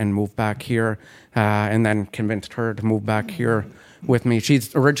sick and moved back here, and then convinced her to move back here with me.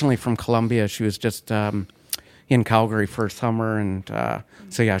 She's originally from Colombia. She was just in Calgary for summer, and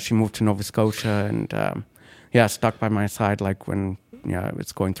she moved to Nova Scotia, and stuck by my side, like when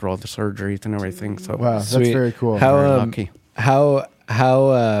it's going through all the surgeries and everything. So Wow, that's Sweet. very cool. very lucky. How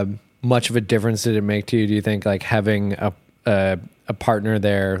much of a difference did it make to you? Do you think like having a partner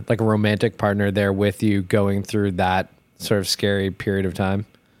there, like a romantic partner there with you, going through that sort of scary period of time?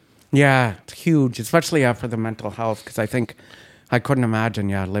 Yeah, it's huge, especially for the mental health, because I think I couldn't imagine,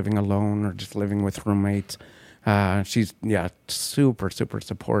 living alone or just living with roommates. She's, super, super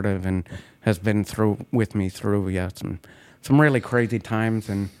supportive and has been with me through, some really crazy times.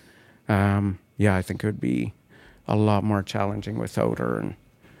 And, I think it would be a lot more challenging without her. And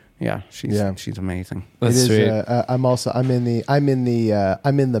she's amazing. That's sweet. I'm in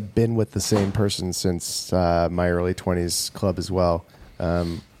the bin with the same person since my early 20s club as well.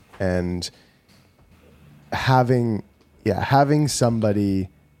 And having somebody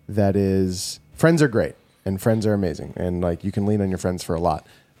that is, friends are great and friends are amazing. And like, you can lean on your friends for a lot.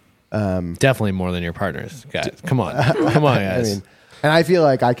 Definitely more than your partners, guys. Come on, guys. And I feel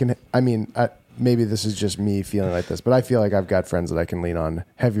like maybe this is just me feeling like this, but I feel like I've got friends that I can lean on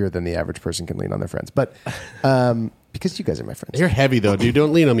heavier than the average person can lean on their friends. But, because you guys are my friends. You're heavy though, dude.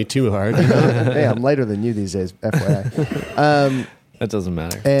 Don't lean on me too hard. You know? Hey, I'm lighter than you these days, FYI. That doesn't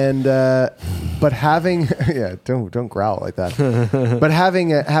matter. And but having don't growl like that. But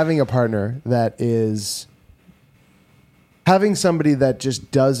having a partner that is having somebody that just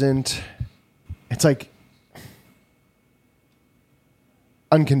doesn't. It's like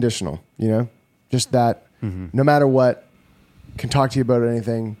unconditional, just that no matter what, can talk to you about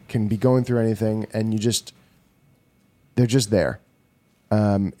anything, can be going through anything, and they're just there.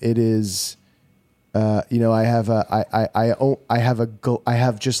 It is. I have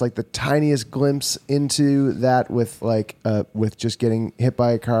just like the tiniest glimpse into that with just getting hit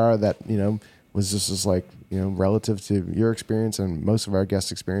by a car that, was just like, relative to your experience and most of our guest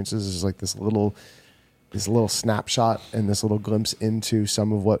experiences is like this little snapshot and this little glimpse into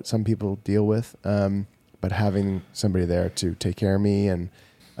some of what some people deal with. But having somebody there to take care of me and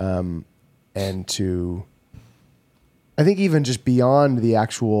to, I think even just beyond the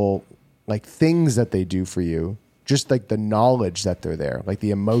actual like things that they do for you, just like the knowledge that they're there, like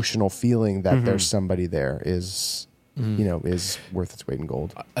the emotional feeling that there's somebody there is worth its weight in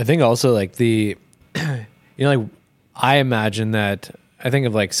gold. I think also like I imagine that I think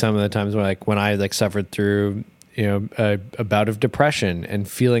of like some of the times when I like suffered through, a bout of depression and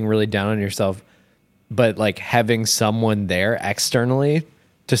feeling really down on yourself, but like having someone there externally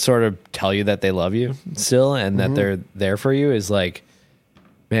to sort of tell you that they love you still and that they're there for you is like,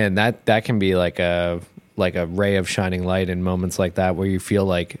 man, that can be like a ray of shining light in moments like that where you feel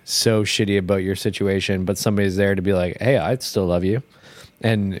like so shitty about your situation, but somebody's there to be like, hey, I still love you.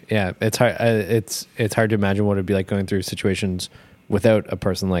 And yeah, it's hard. It's hard to imagine what it'd be like going through situations without a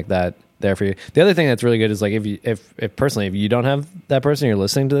person like that there for you. The other thing that's really good is like if personally, if you don't have that person, you're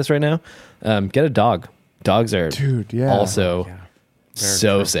listening to this right now, get a dog. Dogs are also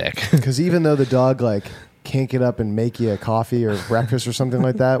so sick. Because even though the dog like can't get up and make you a coffee or breakfast or something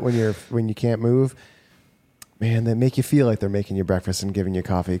like that when you can't move, man, they make you feel like they're making you breakfast and giving you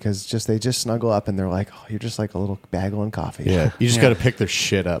coffee because they just snuggle up and they're like, oh, you're just like a little bagel and coffee. Yeah, you just got to pick their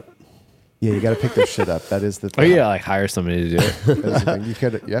shit up. Yeah, you got to pick their shit up. That is the thing. Or you like hire somebody to do it. That is the thing. You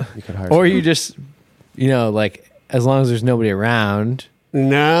could hire. Or you just, like as long as there's nobody around.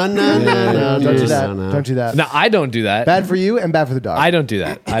 No. Don't do that. Don't do that. No, I don't do that. Bad for you and bad for the dog. I don't do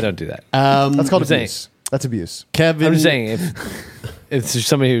that. That's called abuse. That's abuse. Kevin, I'm just saying if there's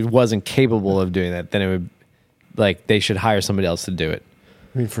somebody who wasn't capable of doing that, then it would like they should hire somebody else to do it.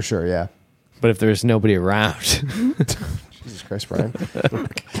 I mean, for sure, yeah. But if there's nobody around, Jesus Christ, Brian.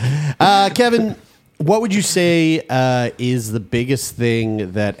 Kevin, what would you say is the biggest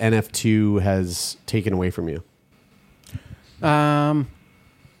thing that NF2 has taken away from you? I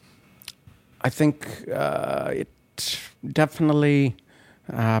think it's definitely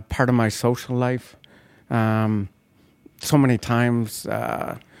part of my social life. So many times,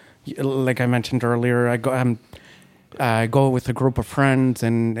 like I mentioned earlier, I go with a group of friends,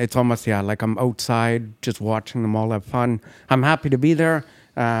 and it's almost like I'm outside just watching them all have fun. I'm happy to be there,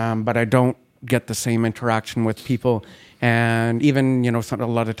 but I don't get the same interaction with people. And even a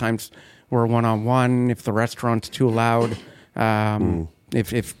lot of times we're one-on-one. If the restaurant's too loud,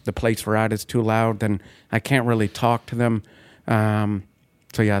 if the place we're at is too loud, then I can't really talk to them.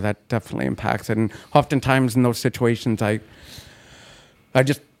 So yeah, that definitely impacts it. And oftentimes in those situations, I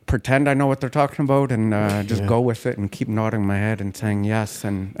just pretend I know what they're talking about and just go with it and keep nodding my head and saying yes.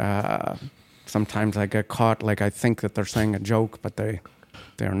 And sometimes I get caught, like I think that they're saying a joke, but they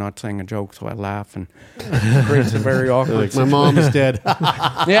they're not saying a joke, so I laugh, and it creates a very awkward. Like, my mom is dead.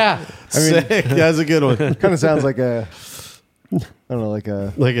 Yeah, I mean, Sick. That's a good one. Kind of sounds like a, I don't know, like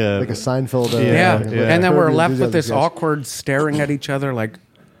a Seinfeld. Yeah. And then we're Curb Your left with this Enthusiasm sketch. awkward staring at each other, like,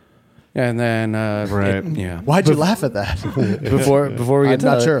 and then Right. Why'd you laugh at that? Before we get I'm to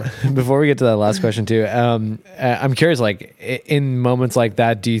not that, sure. Before we get to that last question too, I'm curious. Like in moments like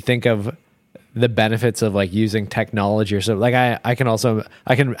that, do you think of the benefits of like using technology or something? Like I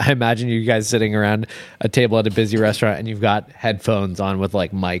imagine you guys sitting around a table at a busy restaurant and you've got headphones on with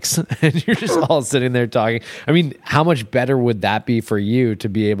like mics and you're just all sitting there talking. I mean, how much better would that be for you to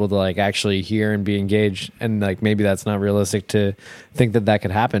be able to like actually hear and be engaged? And like maybe that's not realistic to think that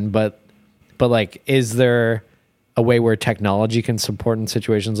could happen, but like, is there a way where technology can support in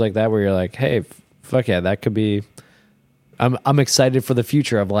situations like that where you're like, hey, fuck yeah, that could be, I'm excited for the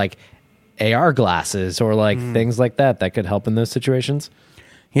future of like AR glasses or like things like that could help in those situations?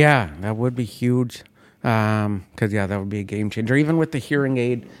 Yeah, that would be huge. Because that would be a game changer. Even with the hearing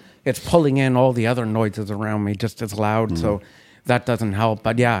aid, it's pulling in all the other noises around me just as loud. So that doesn't help.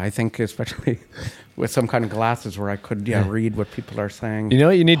 But yeah, I think especially with some kind of glasses where I could read what people are saying. You know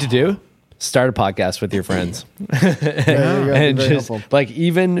what you need to do? Start a podcast with your friends. And just like,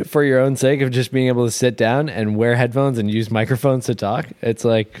 even for your own sake of just being able to sit down and wear headphones and use microphones to talk, it's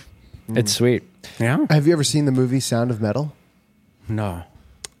like, it's sweet. Yeah. Have you ever seen the movie Sound of Metal? No.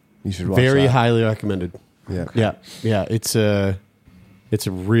 You should watch Very that. highly recommended. Yeah. Yeah. It's a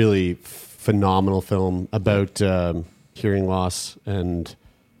really phenomenal film about hearing loss and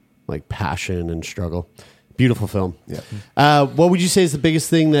like passion and struggle. Beautiful film. Yeah. What would you say is the biggest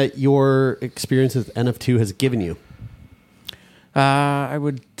thing that your experience with NF2 has given you? I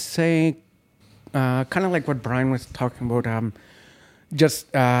would say kind of like what Brian was talking about,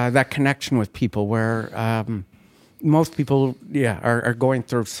 just that connection with people where most people, are going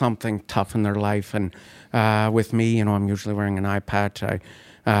through something tough in their life. And with me, I'm usually wearing an eye patch.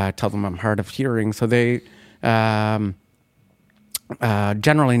 I tell them I'm hard of hearing. So they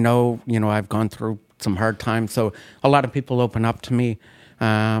generally know, I've gone through some hard times. So a lot of people open up to me.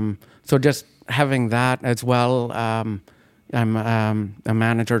 So just having that as well. I'm a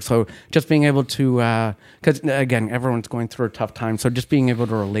manager, so just being able to, because again, everyone's going through a tough time. So just being able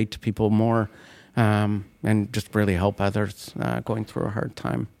to relate to people more, and just really help others going through a hard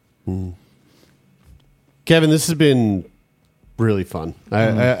time. Kevin, this has been really fun.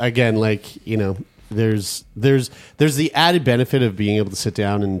 Again, there's the added benefit of being able to sit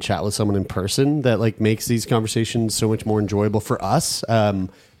down and chat with someone in person that like makes these conversations so much more enjoyable for us. I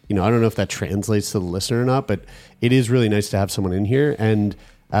don't know if that translates to the listener or not, but it is really nice to have someone in here, and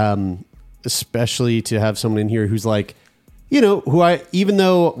especially to have someone in here who's like, who I, even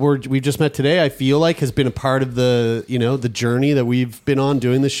though we've just met today, I feel like has been a part of the, the journey that we've been on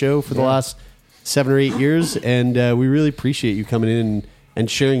doing this show for the last 7 or 8 years, and we really appreciate you coming in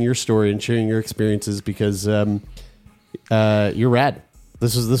and sharing your story and sharing your experiences because you're rad.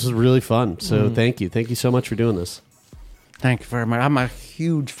 This was really fun. So thank you so much for doing this. Thank you very much. I'm a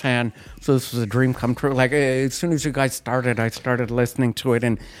huge fan, so this was a dream come true. Like, as soon as you guys started, I started listening to it,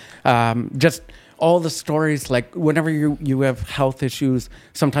 and just all the stories, like, whenever you have health issues,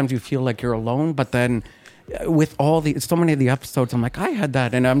 sometimes you feel like you're alone, but then with so many of the episodes, I'm like, I had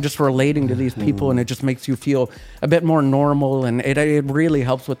that, and I'm just relating to these people, and it just makes you feel a bit more normal, and it really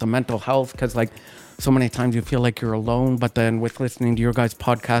helps with the mental health, because, like, so many times you feel like you're alone, but then with listening to your guys'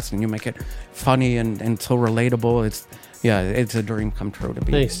 podcast, and you make it funny and so relatable, it's a dream come true to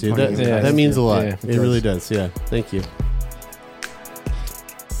be. Thanks, dude. That means a lot. Yeah, it really does. Yeah. Thank you.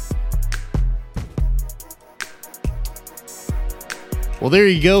 Well, there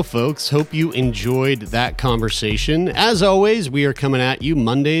you go, folks. Hope you enjoyed that conversation. As always, we are coming at you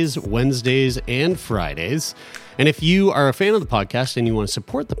Mondays, Wednesdays, and Fridays. And if you are a fan of the podcast and you want to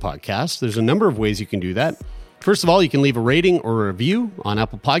support the podcast, there's a number of ways you can do that. First of all, you can leave a rating or a review on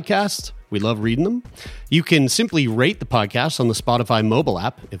Apple Podcasts. We love reading them. You can simply rate the podcast on the Spotify mobile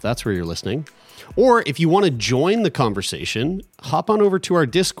app, if that's where you're listening. Or if you want to join the conversation, hop on over to our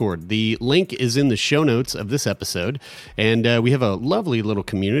Discord. The link is in the show notes of this episode. And we have a lovely little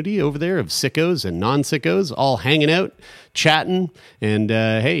community over there of sickos and non-sickos all hanging out, chatting. And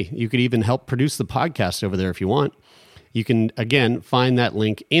hey, you could even help produce the podcast over there if you want. You can, again, find that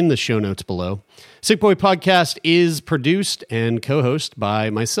link in the show notes below. Sick Boy Podcast is produced and co-hosted by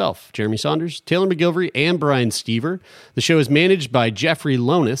myself, Jeremy Saunders, Taylor McGilvery, and Brian Stever. The show is managed by Jeffrey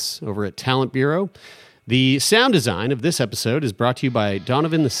Lonis over at Talent Bureau. The sound design of this episode is brought to you by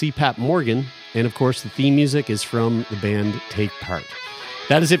Donovan the CPAP Morgan. And, of course, the theme music is from the band Take Part.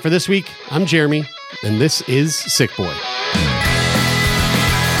 That is it for this week. I'm Jeremy, and this is Sick Boy.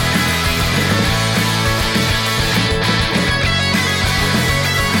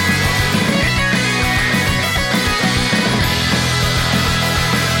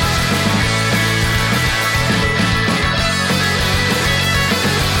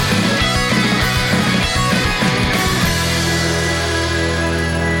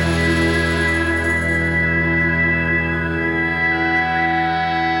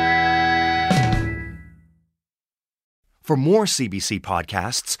 For more CBC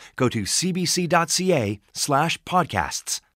podcasts, go to cbc.ca/podcasts.